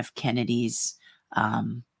Robert F. Kennedy's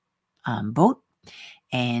boat.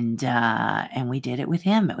 And we did it with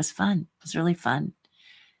him. It was fun. It was really fun.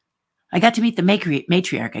 I got to meet the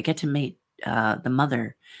matriarch. I get to meet the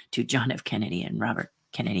mother to John F. Kennedy and Robert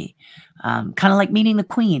Kennedy. Kind of like meeting the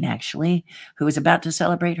Queen, actually, who was about to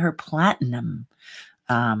celebrate her platinum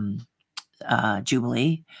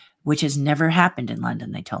jubilee, which has never happened in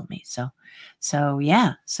London, they told me. So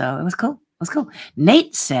yeah, so it was cool. It was cool.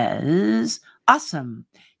 Nate says, awesome.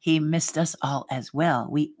 He missed us all as well.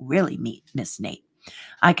 We really miss Nate.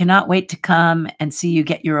 I cannot wait to come and see you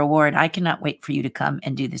get your award. I cannot wait for you to come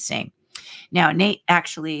and do the same. Now, Nate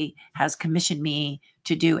actually has commissioned me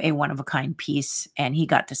to do a one-of-a-kind piece, and he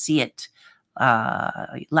got to see it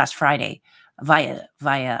last Friday via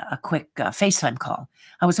a quick FaceTime call.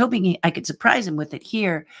 I was hoping I could surprise him with it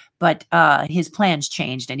here, but his plans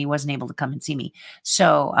changed, and he wasn't able to come and see me.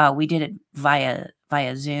 So we did it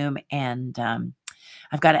via Zoom, and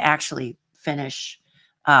I've got to actually finish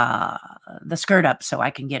the skirt up so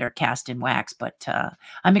I can get her cast in wax. But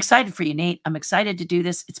I'm excited for you, Nate. I'm excited to do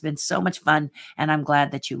this. It's been so much fun, and I'm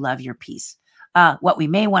glad that you love your piece. What we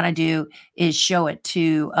may want to do is show it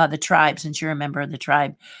to the tribe, since you're a member of the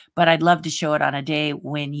tribe. But I'd love to show it on a day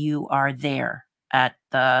when you are there at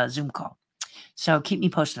the Zoom call. So keep me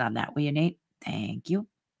posted on that, will you, Nate? Thank you.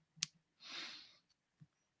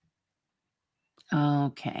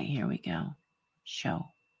 Okay, here we go. Show,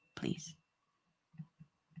 please.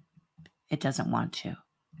 It doesn't want to.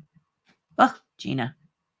 Oh, Gina.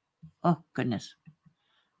 Oh, goodness.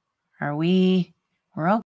 We're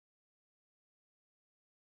okay.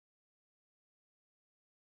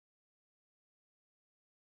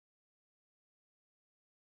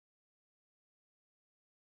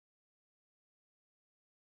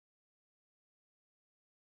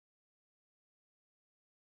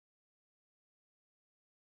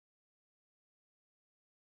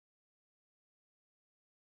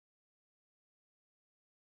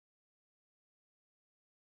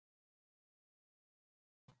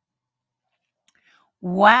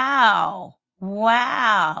 Wow.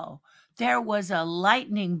 Wow. There was a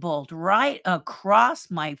lightning bolt right across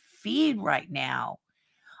my feed right now.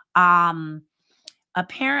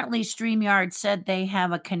 Apparently StreamYard said they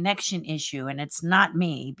have a connection issue, and it's not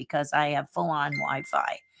me because I have full-on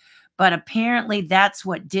Wi-Fi. But apparently that's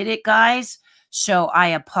what did it, guys. So I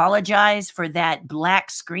apologize for that black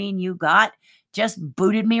screen you got. Just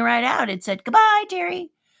booted me right out. It said, goodbye, Terri.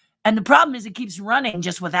 And the problem is it keeps running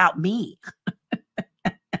just without me.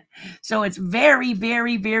 So it's very,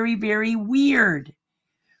 very, very, very weird.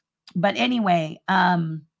 But anyway,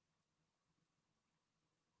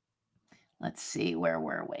 let's see, where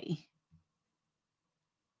were we?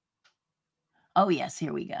 Oh, yes,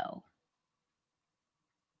 here we go.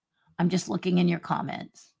 I'm just looking in your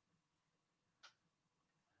comments.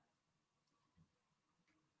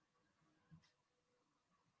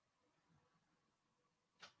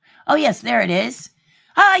 Oh, yes, there it is.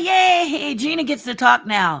 Ah, yay! Gina gets to talk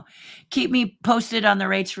now. Keep me posted on the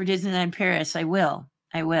rates for Disneyland Paris. I will.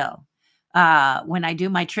 I will. When I do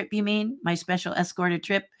my trip, you mean? My special escorted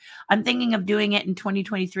trip? I'm thinking of doing it in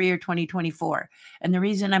 2023 or 2024. And the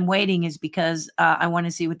reason I'm waiting is because I want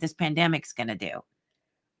to see what this pandemic's going to do.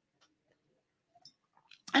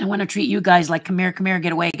 I want to treat you guys like, come here,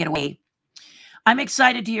 get away, get away. I'm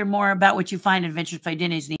excited to hear more about what you find at Adventures by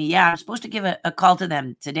Disney. Yeah, I'm supposed to give a call to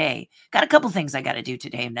them today. Got a couple things I got to do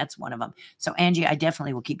today, and that's one of them. So, Angie, I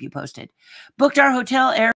definitely will keep you posted. Booked our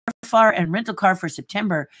hotel, airfare, and rental car for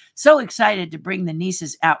September. So excited to bring the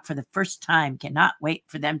nieces out for the first time. Cannot wait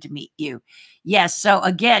for them to meet you. Yes. So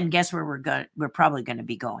again, guess where we're probably going to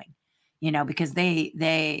be going. You know, because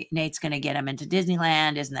Nate's going to get them into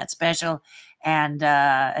Disneyland. Isn't that special? And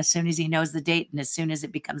as soon as he knows the date and as soon as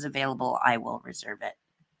it becomes available, I will reserve it.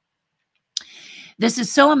 This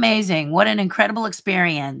is so amazing. What an incredible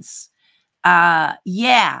experience. Yeah,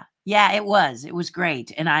 it was. It was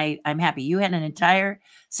great. And I'm happy. You had an entire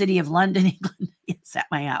city of London, England. It's at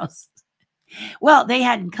my house. Well, they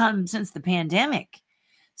hadn't come since the pandemic.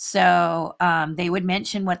 So they would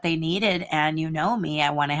mention what they needed. And you know me,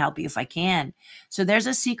 I want to help you if I can. So there's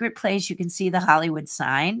a secret place. You can see the Hollywood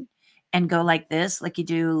sign and go like this, like you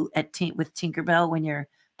do with Tinkerbell when you're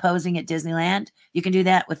posing at Disneyland. You can do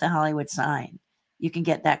that with the Hollywood sign. You can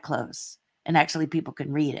get that close. And actually people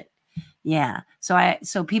can read it. Yeah.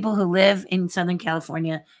 So people who live in Southern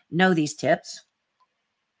California know these tips.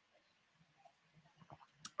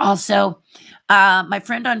 Also, my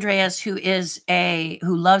friend Andreas, who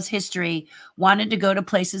loves history, wanted to go to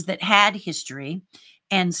places that had history.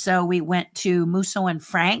 And so we went to Musso and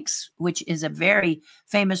Frank's, which is a very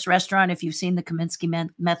famous restaurant. If you've seen the Kaminsky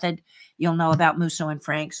Method, you'll know about Musso and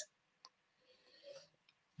Frank's.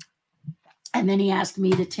 And then he asked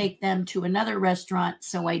me to take them to another restaurant.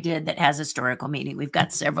 So I did, that has historical meaning. We've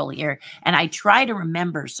got several here. And I try to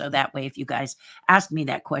remember, so that way, if you guys ask me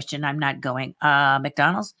that question, I'm not going,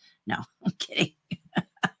 McDonald's? No, I'm kidding.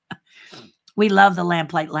 We love the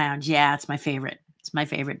Lamplight Lounge. Yeah, it's my favorite. It's my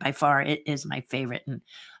favorite by far. It is my favorite. And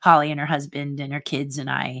Holly and her husband and her kids and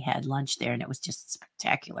I had lunch there, and it was just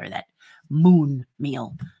spectacular. That moon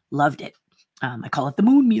meal. Loved it. I call it the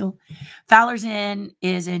moon meal. Fowler's Inn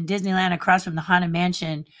is in Disneyland across from the Haunted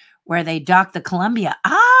Mansion where they dock the Columbia.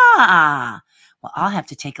 Ah, well, I'll have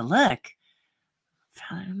to take a look.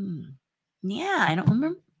 Yeah, I don't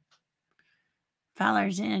remember.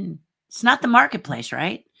 Fowler's Inn. It's not the marketplace,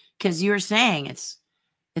 right? Because you were saying it's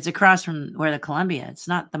across from where the Columbia. It's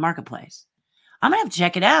not the marketplace. I'm gonna have to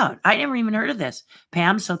check it out. I never even heard of this,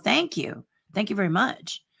 Pam. So thank you. Thank you very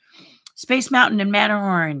much. Space Mountain and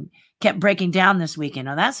Matterhorn kept breaking down this weekend.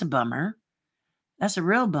 Oh, that's a bummer. That's a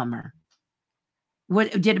real bummer.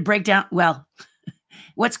 What did it break down? Well,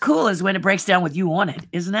 what's cool is when it breaks down with you on it,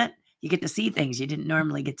 isn't it? You get to see things you didn't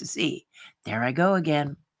normally get to see. There I go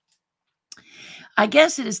again. I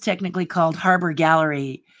guess it is technically called Harbor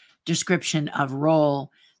Gallery description of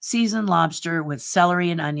roll. Seasoned lobster with celery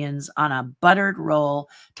and onions on a buttered roll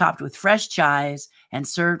topped with fresh chives and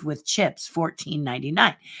served with chips,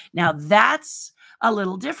 $14.99. Now that's a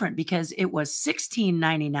little different because it was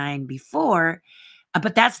 $16.99 before,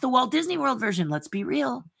 but that's the Walt Disney World version. Let's be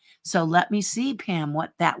real. So let me see, Pam,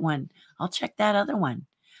 what that one. I'll check that other one.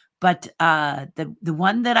 But the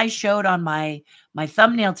one that I showed on my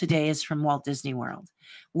thumbnail today is from Walt Disney World.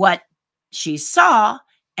 What she saw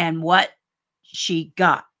and what she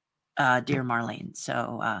got, dear Marlene.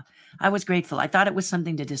 So I was grateful. I thought it was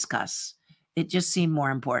something to discuss. It just seemed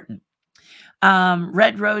more important.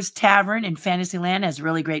 Red Rose Tavern in Fantasyland has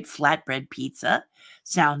really great flatbread pizza.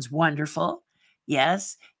 Sounds wonderful.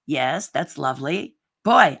 Yes, yes, that's lovely.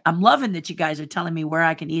 Boy, I'm loving that you guys are telling me where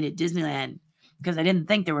I can eat at Disneyland, because I didn't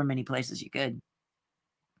think there were many places you could.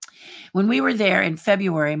 When we were there in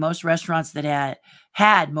February, most restaurants that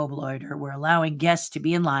had mobile order were allowing guests to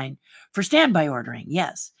be in line for standby ordering.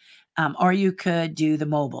 Yes. Or you could do the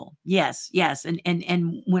mobile. Yes, yes.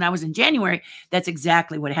 And when I was in January, that's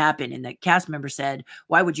exactly what happened. And the cast member said,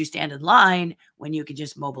 why would you stand in line when you could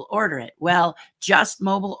just mobile order it? Well, just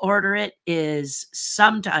mobile order it is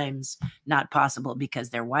sometimes not possible because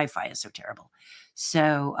their Wi-Fi is so terrible.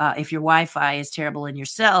 So if your Wi-Fi is terrible and your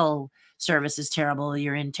cell service is terrible,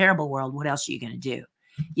 you're in terrible world. What else are you going to do?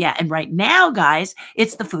 Yeah. And right now, guys,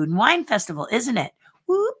 it's the Food and Wine Festival, isn't it?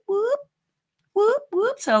 Whoop, whoop. Whoop,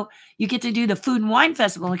 whoop. So you get to do the Food and Wine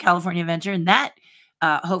Festival in California Adventure, and that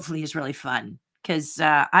hopefully is really fun because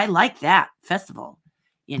I like that festival,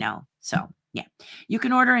 you know. So, yeah. You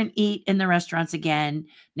can order and eat in the restaurants again.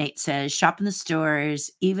 Nate says, shop in the stores.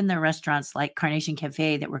 Even the restaurants like Carnation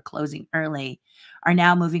Cafe that were closing early are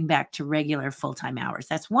now moving back to regular full-time hours.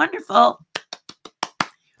 That's wonderful.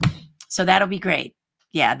 So that'll be great.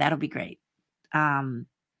 Yeah, that'll be great.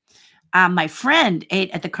 My friend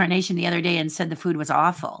ate at the Carnation the other day and said the food was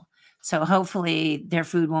awful. So hopefully their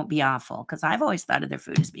food won't be awful, because I've always thought of their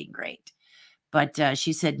food as being great. But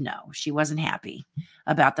she said no, she wasn't happy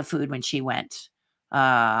about the food when she went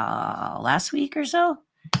last week or so.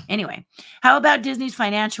 Anyway, how about Disney's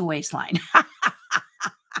financial waistline?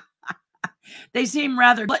 They seem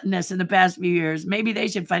rather gluttonous in the past few years. Maybe they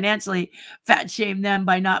should financially fat shame them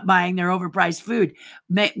by not buying their overpriced food.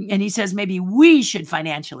 And he says maybe we should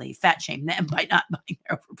financially fat shame them by not buying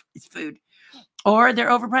their overpriced food or their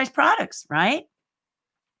overpriced products, right?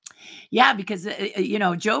 Yeah, because, you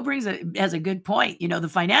know, Joe has a good point. You know, the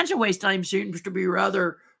financial waistline seems to be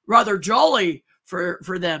rather jolly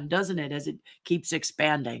for them, doesn't it, as it keeps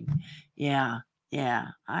expanding? Yeah, yeah.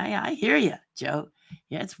 I hear you, Joe.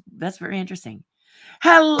 Yeah, that's very interesting.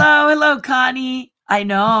 Hello, Connie. I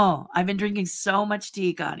know. I've been drinking so much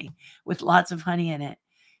tea, Connie, with lots of honey in it.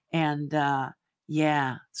 And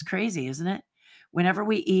yeah, it's crazy, isn't it? Whenever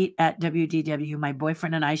we eat at WDW, my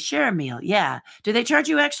boyfriend and I share a meal. Yeah. Do they charge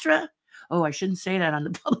you extra? Oh, I shouldn't say that on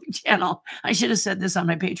the public channel. I should have said this on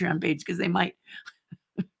my Patreon page, because they might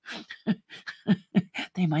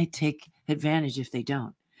they might take advantage if they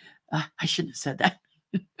don't. I shouldn't have said that.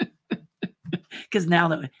 Because now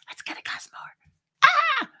that's going to cost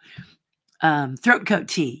more. Throat coat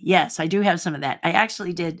tea. Yes, I do have some of that. I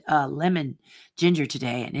actually did lemon ginger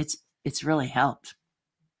today, and it's really helped,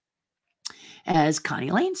 as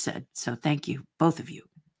Connie Lane said. So thank you, both of you.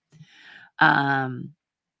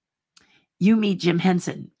 You meet Jim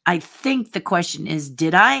Henson. I think the question is,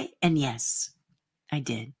 did I? And yes, I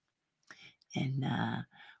did. And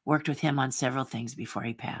worked with him on several things before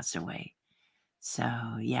he passed away. So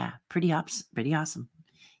yeah, pretty awesome.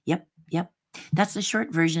 Yep. That's the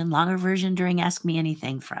short version. Longer version during Ask Me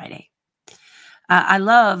Anything Friday. I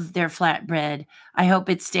love their flatbread. I hope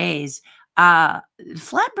it stays.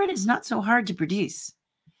 Flatbread is not so hard to produce.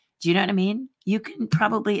 Do you know what I mean? You can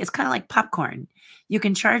probably, it's kind of like popcorn. You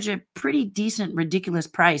can charge a pretty decent, ridiculous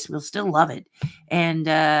price. We'll still love it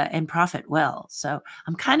and profit well. So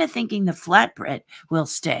I'm kind of thinking the flatbread will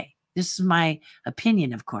stay. This is my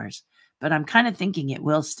opinion, of course, but I'm kind of thinking it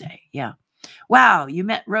will stay. Yeah. Wow, you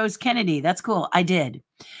met Rose Kennedy. That's cool. I did.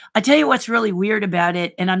 I tell you what's really weird about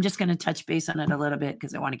it, and I'm just going to touch base on it a little bit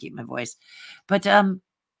because I want to keep my voice. But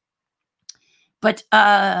but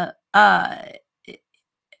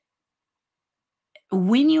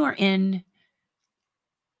when you are in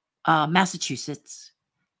Massachusetts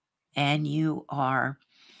and you are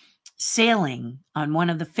sailing on one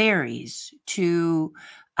of the ferries to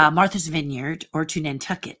Martha's Vineyard or to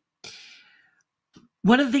Nantucket,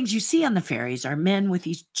 one of the things you see on the ferries are men with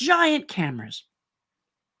these giant cameras.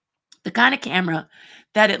 The kind of camera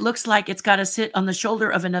that it looks like it's got to sit on the shoulder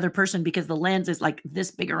of another person because the lens is like this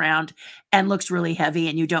big around and looks really heavy,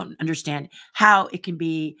 and you don't understand how it can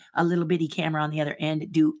be a little bitty camera on the other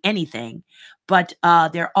end do anything. But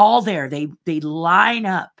they're all there. They line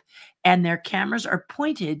up, and their cameras are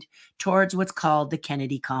pointed towards what's called the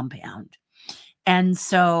Kennedy compound. And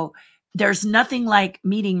so there's nothing like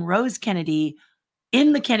meeting Rose Kennedy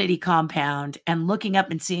in the Kennedy compound and looking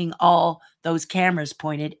up and seeing all those cameras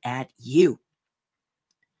pointed at you.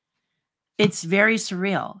 It's very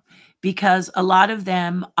surreal because a lot of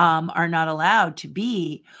them are not allowed to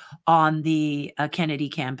be on the Kennedy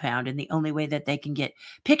compound. And the only way that they can get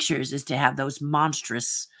pictures is to have those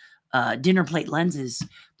monstrous dinner plate lenses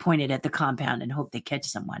pointed at the compound and hope they catch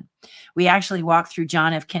someone. We actually walked through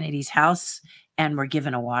John F. Kennedy's house and were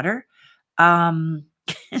given a water.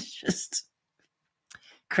 It's just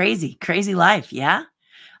crazy, crazy life. Yeah.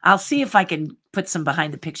 I'll see if I can put some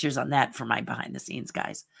behind the pictures on that for my behind the scenes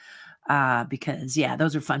guys. Because yeah,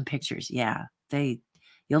 those are fun pictures. Yeah.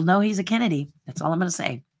 You'll know he's a Kennedy. That's all I'm going to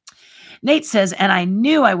say. Nate says, and I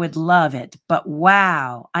knew I would love it, but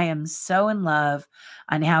wow, I am so in love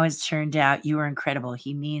on how it's turned out. You are incredible.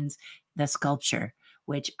 He means the sculpture,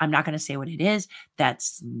 which I'm not going to say what it is.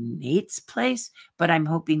 That's Nate's place, but I'm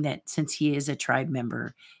hoping that since he is a tribe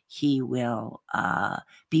member, he will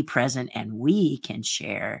be present and we can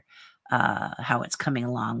share how it's coming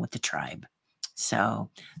along with the tribe. So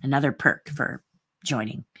another perk for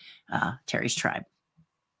joining Terri's tribe.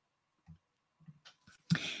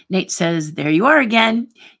 Nate says, there you are again.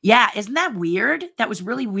 Yeah, isn't that weird? That was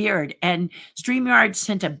really weird. And StreamYard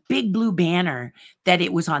sent a big blue banner that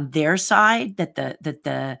it was on their side, that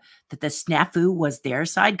the snafu was their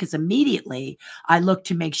side, because immediately I looked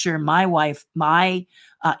to make sure my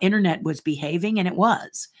internet was behaving, and it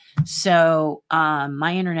was. So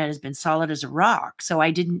my internet has been solid as a rock. So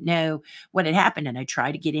I didn't know what had happened. And I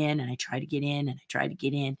tried to get in and I tried to get in and I tried to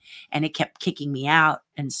get in, and it kept kicking me out.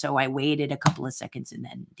 And so I waited a couple of seconds and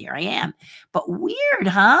then there I am. But weird,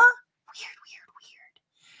 huh? Weird.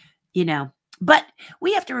 You know, but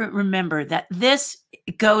we have to remember that this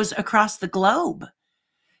goes across the globe.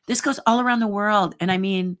 This goes all around the world. And I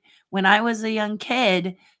mean, when I was a young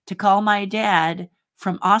kid, to call my dad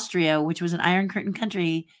from Austria, which was an Iron Curtain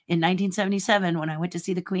country, in 1977, when I went to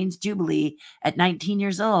see the Queen's Jubilee at 19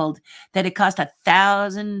 years old, that it cost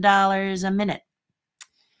 $1,000 a minute.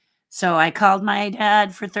 So I called my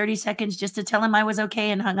dad for 30 seconds just to tell him I was okay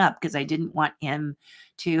and hung up because I didn't want him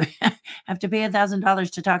to have to pay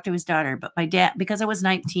 $1,000 to talk to his daughter. But my dad, because I was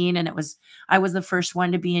 19 and I was the first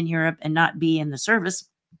one to be in Europe and not be in the service,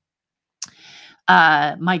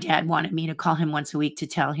 my dad wanted me to call him once a week to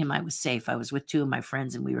tell him I was safe. I was with two of my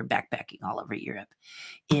friends and we were backpacking all over Europe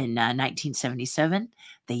in 1977,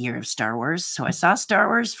 the year of Star Wars. So I saw Star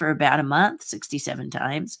Wars for about a month, 67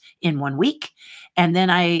 times in 1 week. And then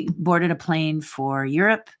I boarded a plane for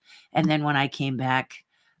Europe. And then when I came back,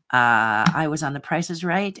 I was on The Price is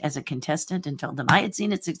Right as a contestant and told them I had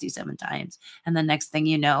seen it 67 times. And the next thing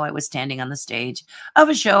you know, I was standing on the stage of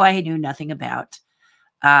a show I knew nothing about.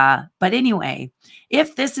 But anyway,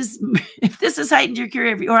 if this has heightened your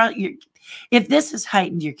curiosity, if this has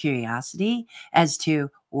heightened your curiosity as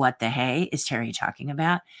to what the hey is Terri talking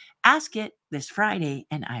about, ask it this Friday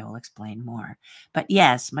and I will explain more. But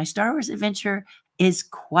yes, my Star Wars adventure is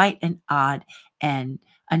quite an odd and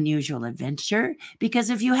unusual adventure, because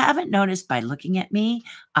if you haven't noticed by looking at me,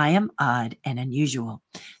 I am odd and unusual.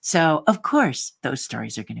 So of course, those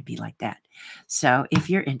stories are going to be like that. So if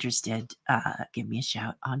you're interested, give me a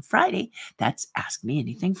shout on Friday. That's Ask Me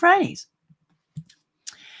Anything Fridays.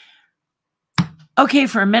 Okay,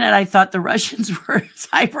 for a minute, I thought the Russians were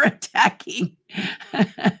cyber attacking,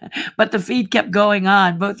 but the feed kept going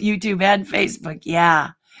on, both YouTube and Facebook.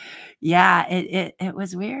 Yeah, it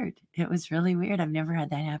was weird. It was really weird. I've never had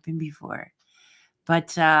that happen before.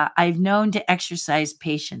 But I've known to exercise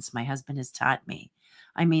patience. My husband has taught me.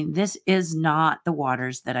 I mean, this is not the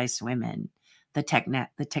waters that I swim in, the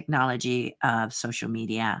technology of social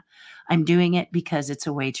media. I'm doing it because it's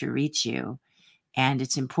a way to reach you. and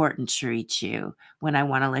it's important to reach you when I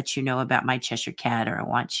want to let you know about my Cheshire cat, or I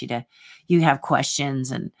want you have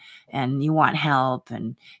questions and you want help,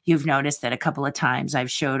 and you've noticed that a couple of times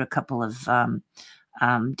I've showed a couple of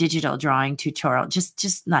digital drawing tutorial,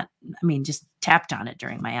 just not, I mean, just tapped on it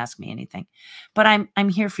during my Ask Me Anything. But I'm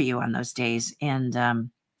here for you on those days, and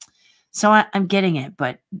so I'm getting it.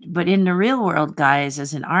 But in the real world, guys,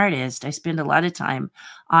 as an artist, I spend a lot of time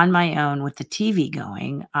on my own with the TV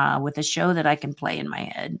going, with a show that I can play in my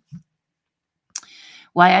head.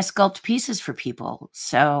 Why I sculpt pieces for people.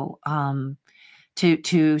 So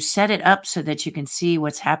to set it up so that you can see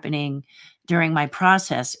what's happening during my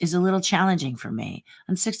process is a little challenging for me.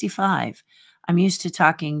 I'm 65. I'm used to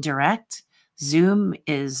talking direct. Zoom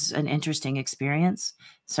is an interesting experience.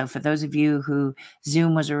 So for those of you who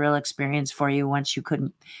Zoom was a real experience for you once you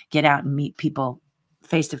couldn't get out and meet people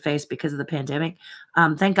face to face because of the pandemic,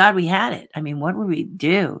 thank God we had it. I mean, what would we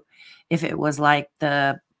do if it was like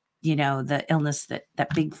the illness,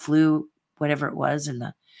 that big flu, whatever it was, in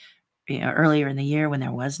the earlier in the year when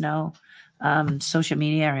there was no social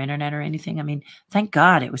media or internet or anything? I mean, thank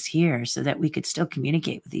God it was here so that we could still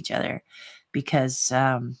communicate with each other, because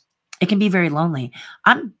it can be very lonely.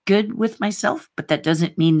 I'm good with myself, but that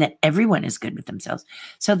doesn't mean that everyone is good with themselves.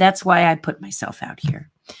 So that's why I put myself out here.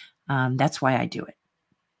 That's why I do it.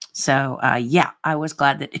 So yeah, I was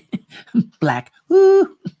glad that Black,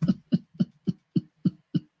 woo,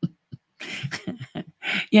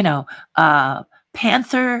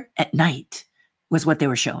 Panther at night was what they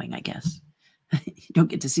were showing, I guess. You don't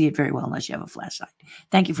get to see it very well unless you have a flashlight.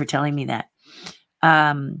 Thank you for telling me that.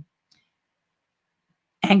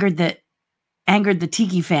 Angered the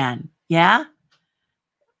Tiki fan. Yeah?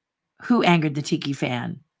 Who angered the Tiki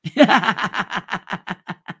fan?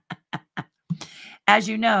 As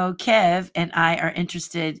you know, Kev and I are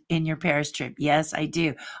interested in your Paris trip. Yes, I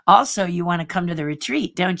do. Also, you want to come to the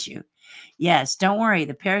retreat, don't you? Yes, don't worry.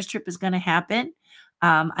 The Paris trip is going to happen.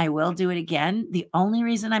 I will do it again. The only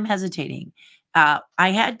reason I'm hesitating, I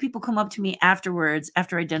had people come up to me afterwards,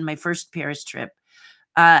 after I'd done my first Paris trip,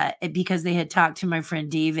 because they had talked to my friend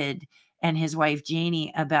David and his wife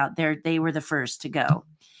Janie about they were the first to go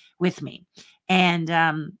with me. And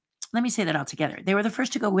let me say that all together. They were the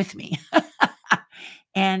first to go with me.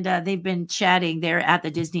 And they've been chatting. They're at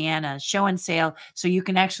the Disneyana show and sale, so you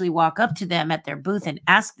can actually walk up to them at their booth and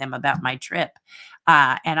ask them about my trip.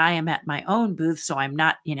 And I am at my own booth, so I'm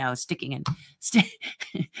not, sticking and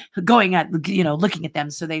going at, looking at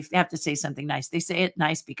them. So they have to say something nice. They say it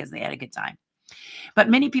nice because they had a good time. But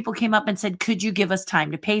many people came up and said, could you give us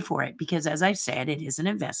time to pay for it? Because as I've said, it is an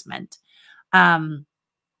investment. And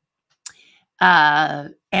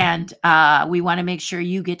we want to make sure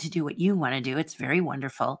you get to do what you want to do. It's very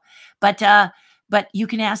wonderful. But you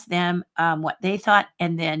can ask them what they thought.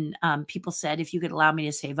 And then people said, if you could allow me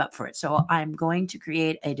to save up for it. So I'm going to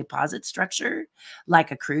create a deposit structure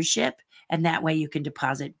like a cruise ship. And that way you can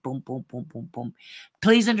deposit, boom, boom, boom, boom, boom.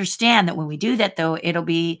 Please understand that when we do that, though, it'll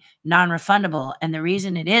be non-refundable. And the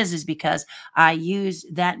reason it is because I use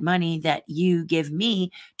that money that you give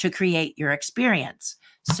me to create your experience.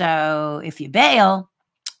 So if you bail,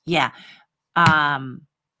 yeah,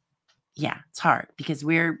 it's hard because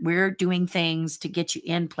we're doing things to get you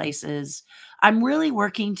in places. I'm really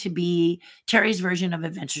working to be Terri's version of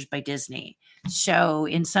Adventures by Disney. So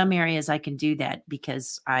in some areas I can do that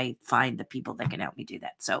because I find the people that can help me do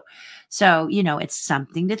that. So it's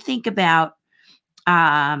something to think about.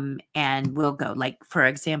 And we'll go, like, for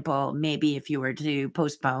example, maybe if you were to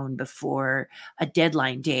postpone before a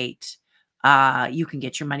deadline date, you can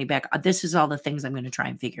get your money back. This is all the things I'm going to try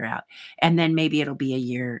and figure out. And then maybe it'll be a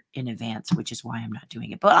year in advance, which is why I'm not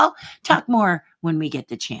doing it. But I'll talk more when we get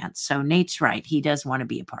the chance. So Nate's right. He does want to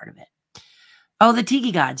be a part of it. Oh, the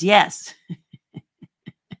Tiki Gods. Yes.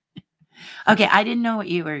 Okay. I didn't know what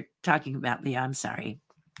you were talking about, Leah. I'm sorry.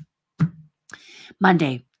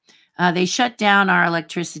 Monday. They shut down our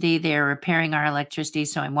electricity. They're repairing our electricity.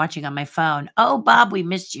 So I'm watching on my phone. Oh, Bob, we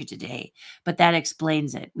missed you today. But that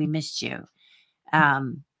explains it. We missed you.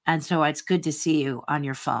 And so it's good to see you on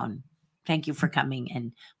your phone. Thank you for coming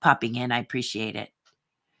and popping in. I appreciate it.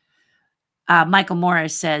 Michael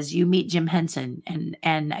Morris says, you meet Jim Henson.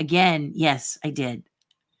 And again, yes, I did.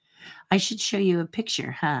 I should show you a picture,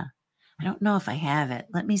 huh? I don't know if I have it.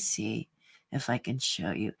 Let me see if I can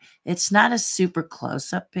show you. It's not a super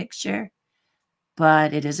close-up picture,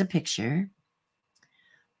 but it is a picture.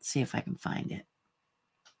 Let's see if I can find it.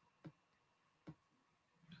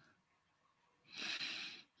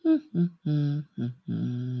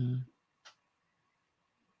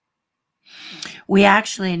 We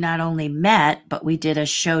actually not only met, but we did a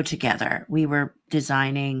show together. We were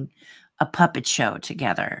designing a puppet show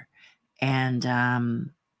together, and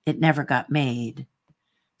it never got made.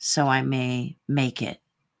 So I may make it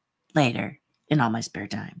later in all my spare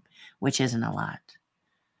time, which isn't a lot.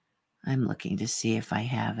 I'm looking to see if I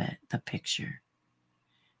have it, the picture.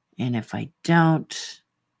 And if I don't,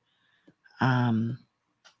 I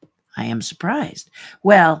am surprised.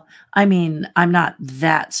 Well, I mean, I'm not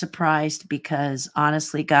that surprised because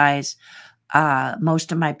honestly, guys,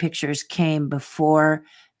 most of my pictures came before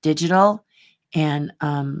digital, and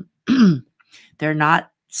they're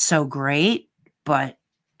not so great, but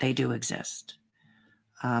they do exist.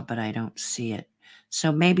 But I don't see it.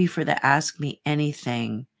 So maybe for the Ask Me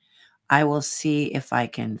Anything, I will see if I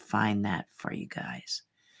can find that for you guys.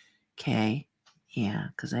 Okay. Yeah,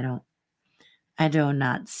 because I do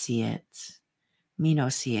not see it. Me no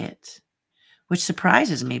see it. Which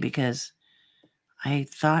surprises me because I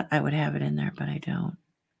thought I would have it in there, but I don't.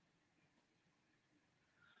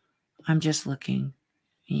 I'm just looking.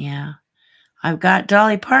 Yeah. I've got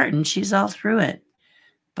Dolly Parton. She's all through it.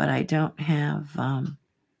 But I don't have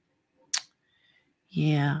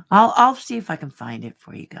yeah. I'll see if I can find it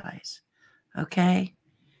for you guys. Okay?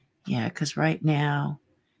 Yeah, because right now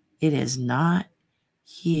it is not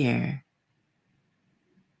here.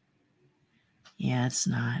 Yeah, it's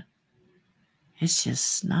not. It's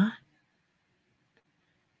just not.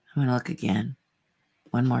 I'm going to look again.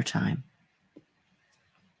 One more time.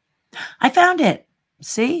 I found it.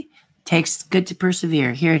 See? Takes good to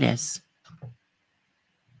persevere. Here it is.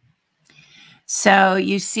 So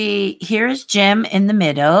you see, here is Jim in the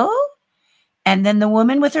middle. And then the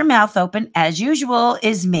woman with her mouth open, as usual,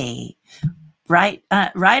 is me. Right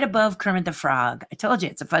above Kermit the Frog. I told you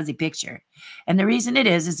it's a fuzzy picture. And the reason it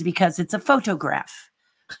is because it's a photograph.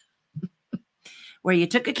 Where you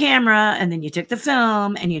took a camera and then you took the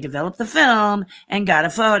film and you developed the film and got a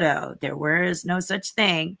photo. There was no such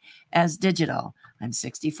thing as digital. I'm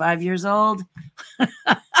 65 years old.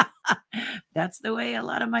 That's the way a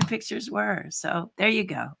lot of my pictures were. So there you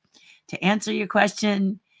go. To answer your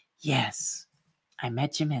question, yes, I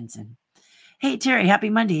met Jim Henson. Hey, Terry, happy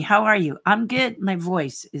Monday. How are you? I'm good. My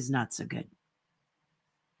voice is not so good.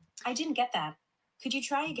 I didn't get that. Could you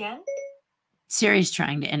try again? Siri's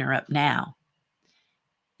trying to interrupt now.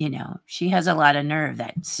 You know, she has a lot of nerve,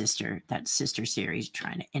 that sister Siri's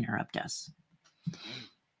trying to interrupt us.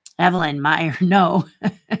 Evelyn Meyer, no.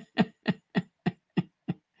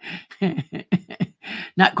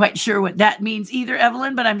 Not quite sure what that means either,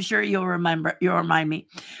 Evelyn, but I'm sure you'll remind me.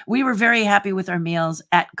 We were very happy with our meals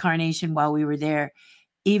at Carnation while we were there.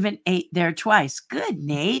 Even ate there twice. Good,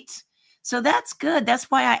 Nate. So that's good. That's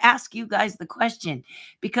why I ask you guys the question,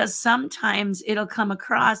 because sometimes it'll come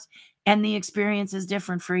across and the experience is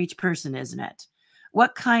different for each person, isn't it?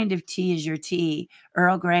 What kind of tea is your tea?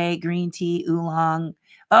 Earl Grey, green tea, oolong?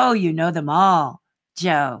 Oh, you know them all,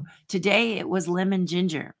 Joe. Today it was lemon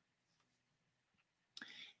ginger.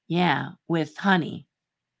 Yeah, with honey.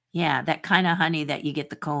 Yeah, that kind of honey that you get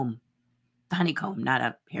the comb. The honeycomb, not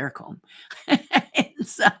a hair comb.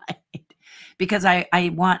 Inside. Because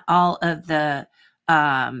I want all of the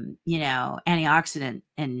antioxidant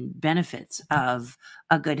and benefits of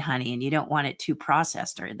a good honey, and you don't want it too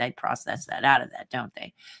processed, or they process that out of that, don't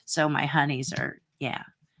they? So my honeys are, yeah.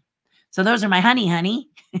 So those are my honey.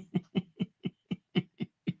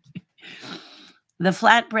 The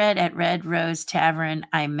flatbread at Red Rose Tavern,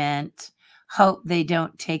 I meant, hope they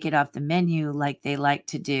don't take it off the menu like they like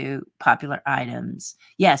to do popular items.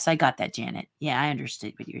 Yes, I got that, Janet. Yeah, I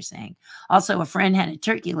understood what you're saying. Also, a friend had a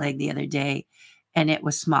turkey leg the other day, and it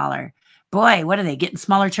was smaller. Boy, what are they, getting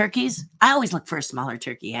smaller turkeys? I always look for a smaller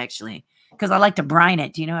turkey, actually, because I like to brine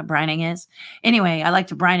it. Do you know what brining is? Anyway, I like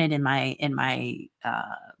to brine it in my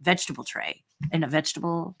vegetable tray, in a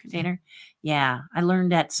vegetable container. Yeah, I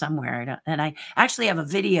learned that somewhere. And I actually have a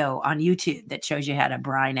video on YouTube that shows you how to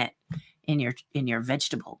brine it in your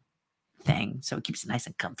vegetable thing, so it keeps it nice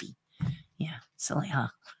and comfy. Yeah, silly, huh?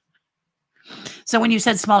 So when you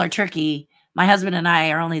said smaller turkey, my husband and I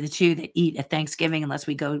are only the two that eat at Thanksgiving unless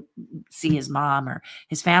we go see his mom or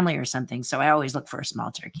his family or something. So I always look for a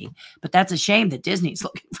small turkey. But that's a shame that Disney's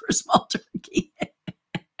looking for a small turkey.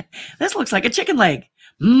 This looks like a chicken leg.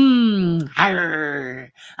 I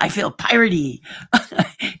feel piratey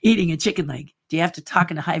eating a chicken leg. Do you have to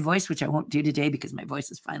talk in a high voice, which I won't do today because my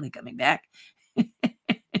voice is finally coming back?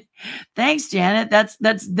 Thanks, Janet.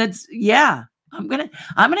 That's yeah. I'm gonna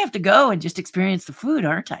have to go and just experience the food,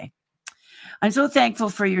 aren't I? I'm so thankful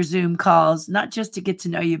for your Zoom calls, not just to get to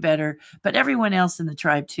know you better, but everyone else in the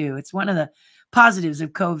tribe too. It's one of the positives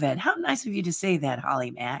of COVID. How nice of you to say that,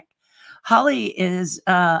 Holly Mack. Holly is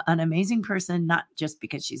an amazing person, not just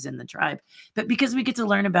because she's in the tribe, but because we get to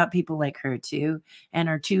learn about people like her too, and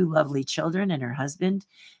her two lovely children and her husband.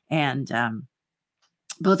 And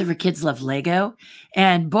both of her kids love Lego.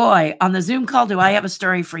 And boy, on the Zoom call, do I have a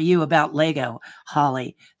story for you about Lego,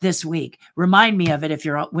 Holly, this week. Remind me of it if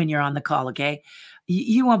you're when you're on the call, okay?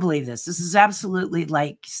 You won't believe this. This is absolutely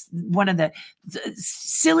like one of the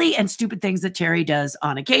silly and stupid things that Terri does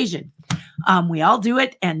on occasion. We all do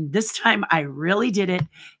it, and this time I really did it.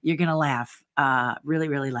 You're gonna laugh, really,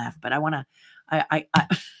 really laugh. But I want to.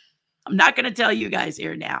 I'm not going to tell you guys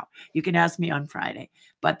here now. You can ask me on Friday.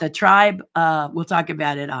 But the tribe, we'll talk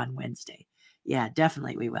about it on Wednesday. Yeah,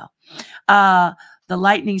 definitely we will. The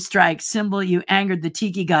lightning strike symbol, you angered the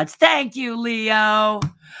tiki gods. Thank you, Leo.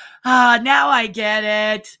 Now I get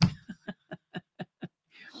it.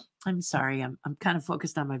 I'm sorry. I'm kind of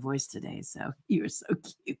focused on my voice today. So you are so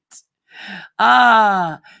cute.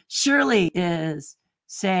 Shirley is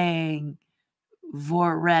saying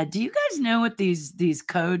Vored. Do you guys know what these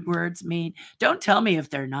code words mean? Don't tell me if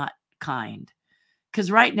they're not kind.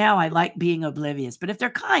 Because right now I like being oblivious. But if they're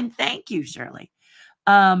kind, thank you, Shirley.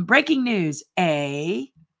 Breaking news.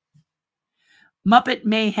 Muppet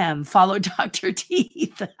Mayhem follow Dr.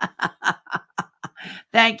 Teeth.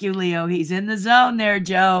 Thank you, Leo. He's in the zone there,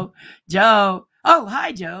 Joe. Joe. Oh,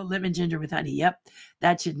 hi, Joe. Lemon ginger with honey. Yep.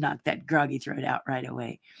 That should knock that groggy throat out right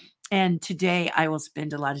away. And today I will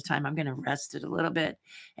spend a lot of time. I'm going to rest it a little bit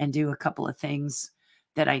and do a couple of things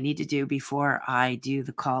that I need to do before I do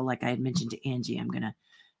the call. Like I had mentioned to Angie, I'm going to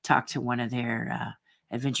talk to one of their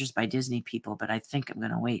Adventures by Disney people, but I think I'm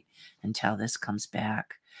going to wait until this comes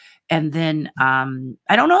back. And then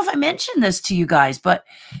I don't know if I mentioned this to you guys, but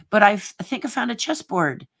I think I found a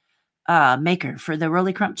chessboard maker for the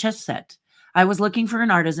Rolly Crump chess set. I was looking for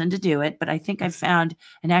an artisan to do it, but I think I found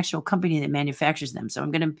an actual company that manufactures them. So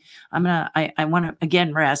I want to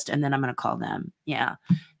again rest, and then I'm going to call them. Yeah.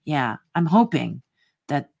 I'm hoping.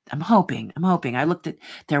 I looked at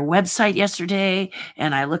their website yesterday,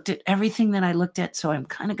 and I looked at everything that I looked at. So I'm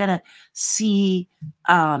kind of going to see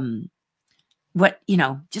what,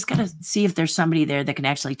 just got to see if there's somebody there that can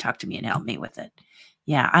actually talk to me and help me with it.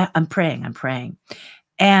 Yeah, I'm praying.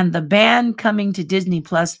 And the band coming to Disney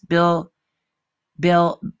Plus, Bill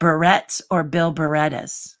Barrett's or Bill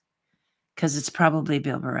Barrettas, because it's probably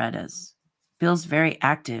Bill Barrettas. Bill's very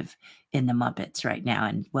active in the Muppets right now,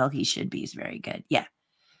 and well, he should be. He's very good. Yeah.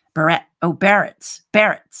 Barrett's.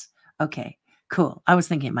 Okay, cool. I was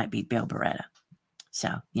thinking it might be Bill Barretta. So,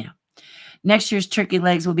 next year's turkey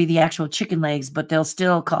legs will be the actual chicken legs, but they'll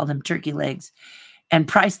still call them turkey legs and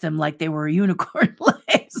price them like they were unicorn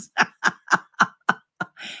legs.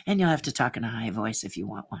 And you'll have to talk in a high voice if you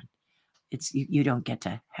want one. You don't get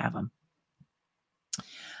to have them.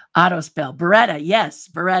 Auto spell Beretta. Yes,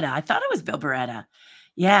 Beretta. I thought it was Bill Beretta.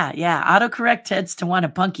 Yeah. Autocorrect tends to want to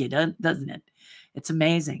punk you, doesn't it? It's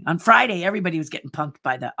amazing. On Friday, everybody was getting punked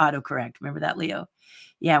by the autocorrect. Remember that, Leo?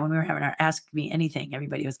 Yeah, when we were having our Ask Me Anything,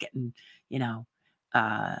 everybody was getting,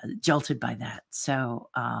 jolted by that. So,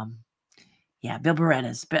 yeah, Bill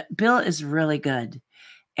Beretta's. But Bill is really good.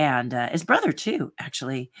 And his brother, too,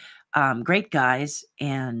 actually. Great guys.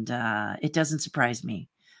 And it doesn't surprise me.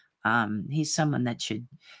 He's someone that should,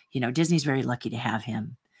 Disney's very lucky to have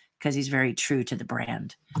him because he's very true to the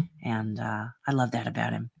brand. And I love that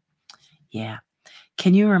about him. Yeah.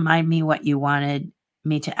 Can you remind me what you wanted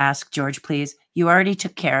me to ask George, please? You already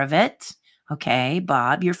took care of it. Okay,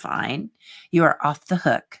 Bob, you're fine. You are off the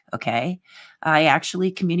hook. Okay. I actually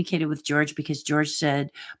communicated with George because George said,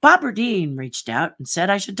 Bob Burdine reached out and said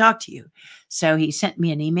I should talk to you. So he sent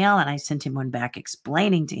me an email and I sent him one back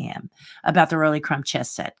explaining to him about the Rolly Crump chess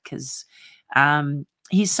set because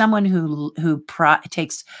he's someone who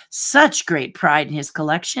takes such great pride in his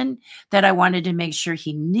collection that I wanted to make sure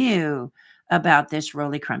he knew about this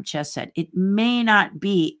Rolly Crump chess set. It may not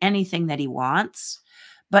be anything that he wants,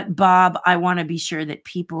 but Bob, I want to be sure that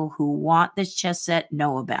people who want this chess set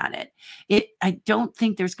know about it. I don't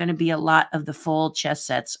think there's going to be a lot of the full chess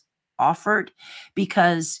sets offered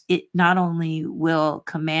because it not only will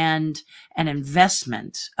command an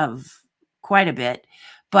investment of quite a bit,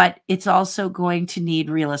 but it's also going to need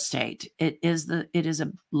real estate. It is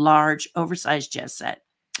a large, oversized chess set.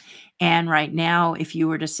 And right now, if you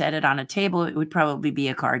were to set it on a table, it would probably be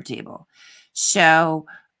a card table. So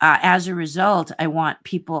as a result, I want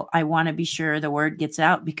to be sure the word gets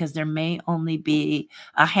out because there may only be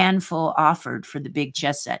a handful offered for the big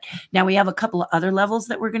chess set. Now, we have a couple of other levels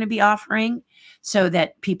that we're going to be offering so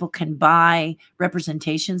that people can buy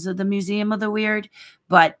representations of the Museum of the Weird.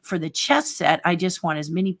 But for the chess set, I just want as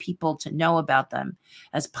many people to know about them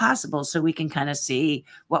as possible so we can kind of see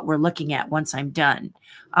what we're looking at once I'm done.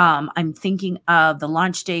 I'm thinking of the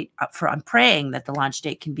launch date I'm praying that the launch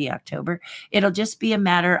date can be October. It'll just be a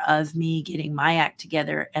matter of me getting my act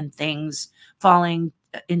together and things falling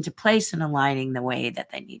into place and aligning the way that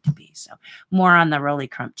they need to be. So more on the Roly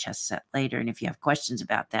Crump chess set later. And if you have questions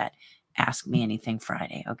about that, ask me anything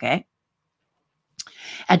Friday, okay?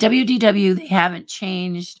 At WDW, they haven't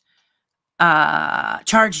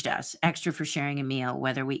charged us extra for sharing a meal,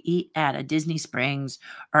 whether we eat at a Disney Springs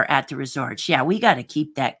or at the resorts. Yeah, we got to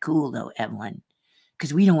keep that cool though, Evelyn,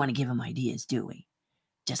 because we don't want to give them ideas, do we?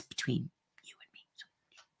 Just between you and me,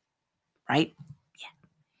 right?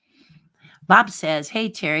 Bob says, hey,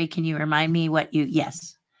 Terry, can you remind me what you...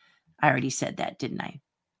 Yes, I already said that, didn't I?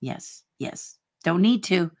 Yes. Don't need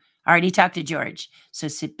to. I already talked to George. So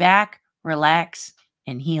sit back, relax,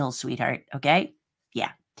 and heal, sweetheart, okay?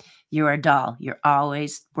 Yeah, you're a doll. You're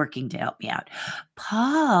always working to help me out.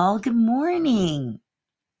 Paul, good morning.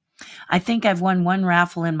 I think I've won one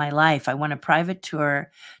raffle in my life. I won a private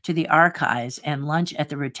tour to the archives and lunch at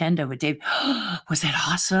the Rotendo with Dave. Was that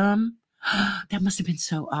awesome? That must have been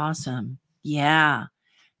so awesome. Yeah.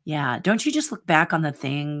 Don't you just look back on the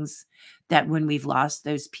things that when we've lost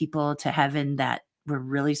those people to heaven that were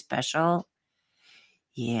really special?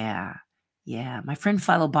 Yeah. My friend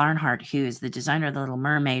Philo Barnhart, who is the designer of The Little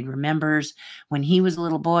Mermaid, remembers when he was a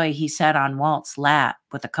little boy, he sat on Walt's lap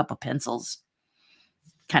with a cup of pencils,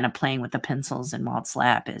 kind of playing with the pencils in Walt's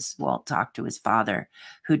lap as Walt talked to his father,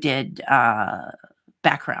 who did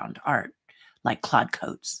background art like Claude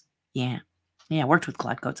Coates. Yeah, worked with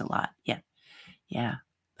Claude Coates a lot. Yeah.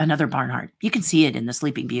 Another Barnhart. You can see it in the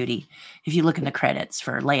Sleeping Beauty. If you look in the credits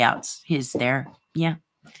for layouts, he's there. Yeah.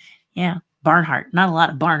 Barnhart. Not a lot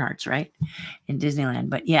of Barnharts, right? In Disneyland.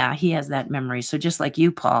 But yeah, he has that memory. So just like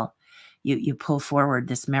you, Paul, you pull forward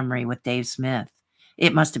this memory with Dave Smith.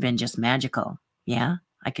 It must have been just magical. Yeah,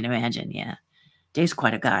 I can imagine. Yeah. Dave's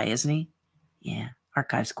quite a guy, isn't he? Yeah.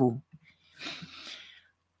 Archive's cool.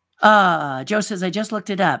 Joe says, I just looked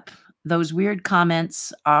it up. Those weird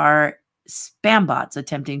comments are spam bots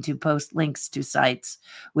attempting to post links to sites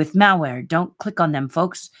with malware. Don't click on them,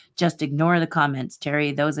 folks. Just ignore the comments.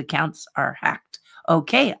 Terry, those accounts are hacked.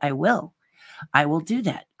 Okay, I will do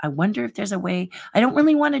that. I wonder if there's a way. I don't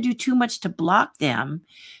really want to do too much to block them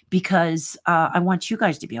because I want you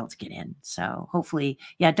guys to be able to get in. So hopefully,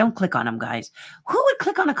 yeah, don't click on them, guys. Who would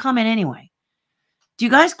click on a comment anyway? Do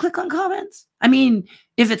you guys click on comments? I mean,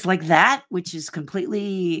 if it's like that, which is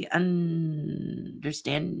completely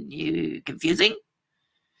confusing,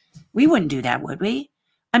 we wouldn't do that, would we?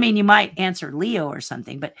 I mean, you might answer Leo or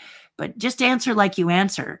something, but just answer like you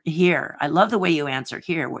answer here. I love the way you answer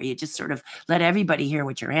here, where you just sort of let everybody hear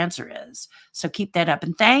what your answer is. So keep that up.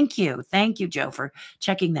 And thank you, Joe, for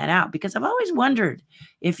checking that out, because I've always wondered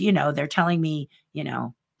if, they're telling me,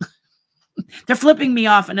 they're flipping me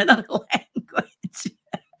off in another language.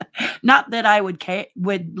 Not that I would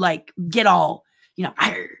like get all,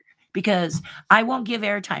 because I won't give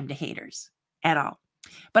airtime to haters at all.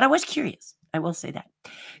 But I was curious. I will say that.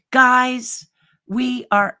 Guys, we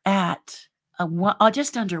are at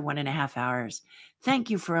just under 1.5 hours. Thank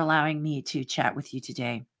you for allowing me to chat with you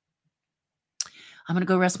today. I'm going to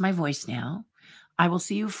go rest my voice now. I will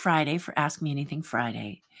see you Friday for Ask Me Anything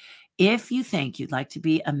Friday. If you think you'd like to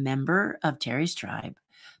be a member of Terry's Tribe,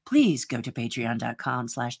 please go to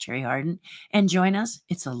patreon.com/Terri Hardin and join us.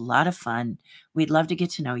 It's a lot of fun. We'd love to get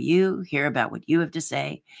to know you, hear about what you have to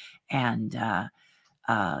say, and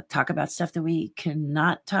talk about stuff that we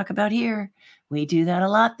cannot talk about here. We do that a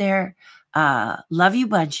lot there. Love you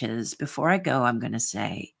bunches. Before I go, I'm going to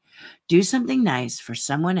say, do something nice for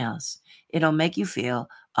someone else. It'll make you feel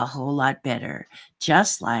a whole lot better,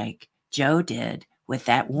 just like Joe did with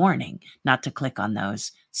that warning not to click on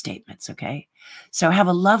those statements, okay? So have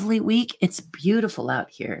a lovely week. It's beautiful out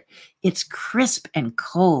here. It's crisp and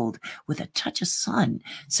cold with a touch of sun.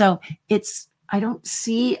 So I don't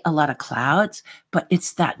see a lot of clouds, but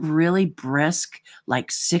it's that really brisk, like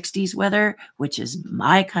 60s weather, which is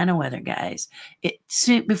my kind of weather, guys.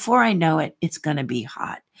 Before I know it, it's going to be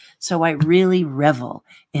hot. So I really revel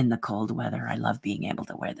in the cold weather. I love being able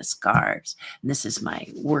to wear the scarves. And this is my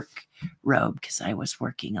work robe because I was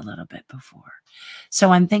working a little bit before.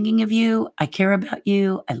 So I'm thinking of you. I care about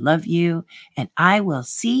you. I love you. And I will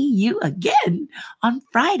see you again on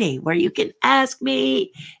Friday, where you can ask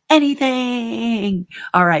me anything.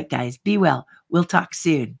 All right, guys, be well. We'll talk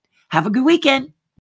soon. Have a good weekend.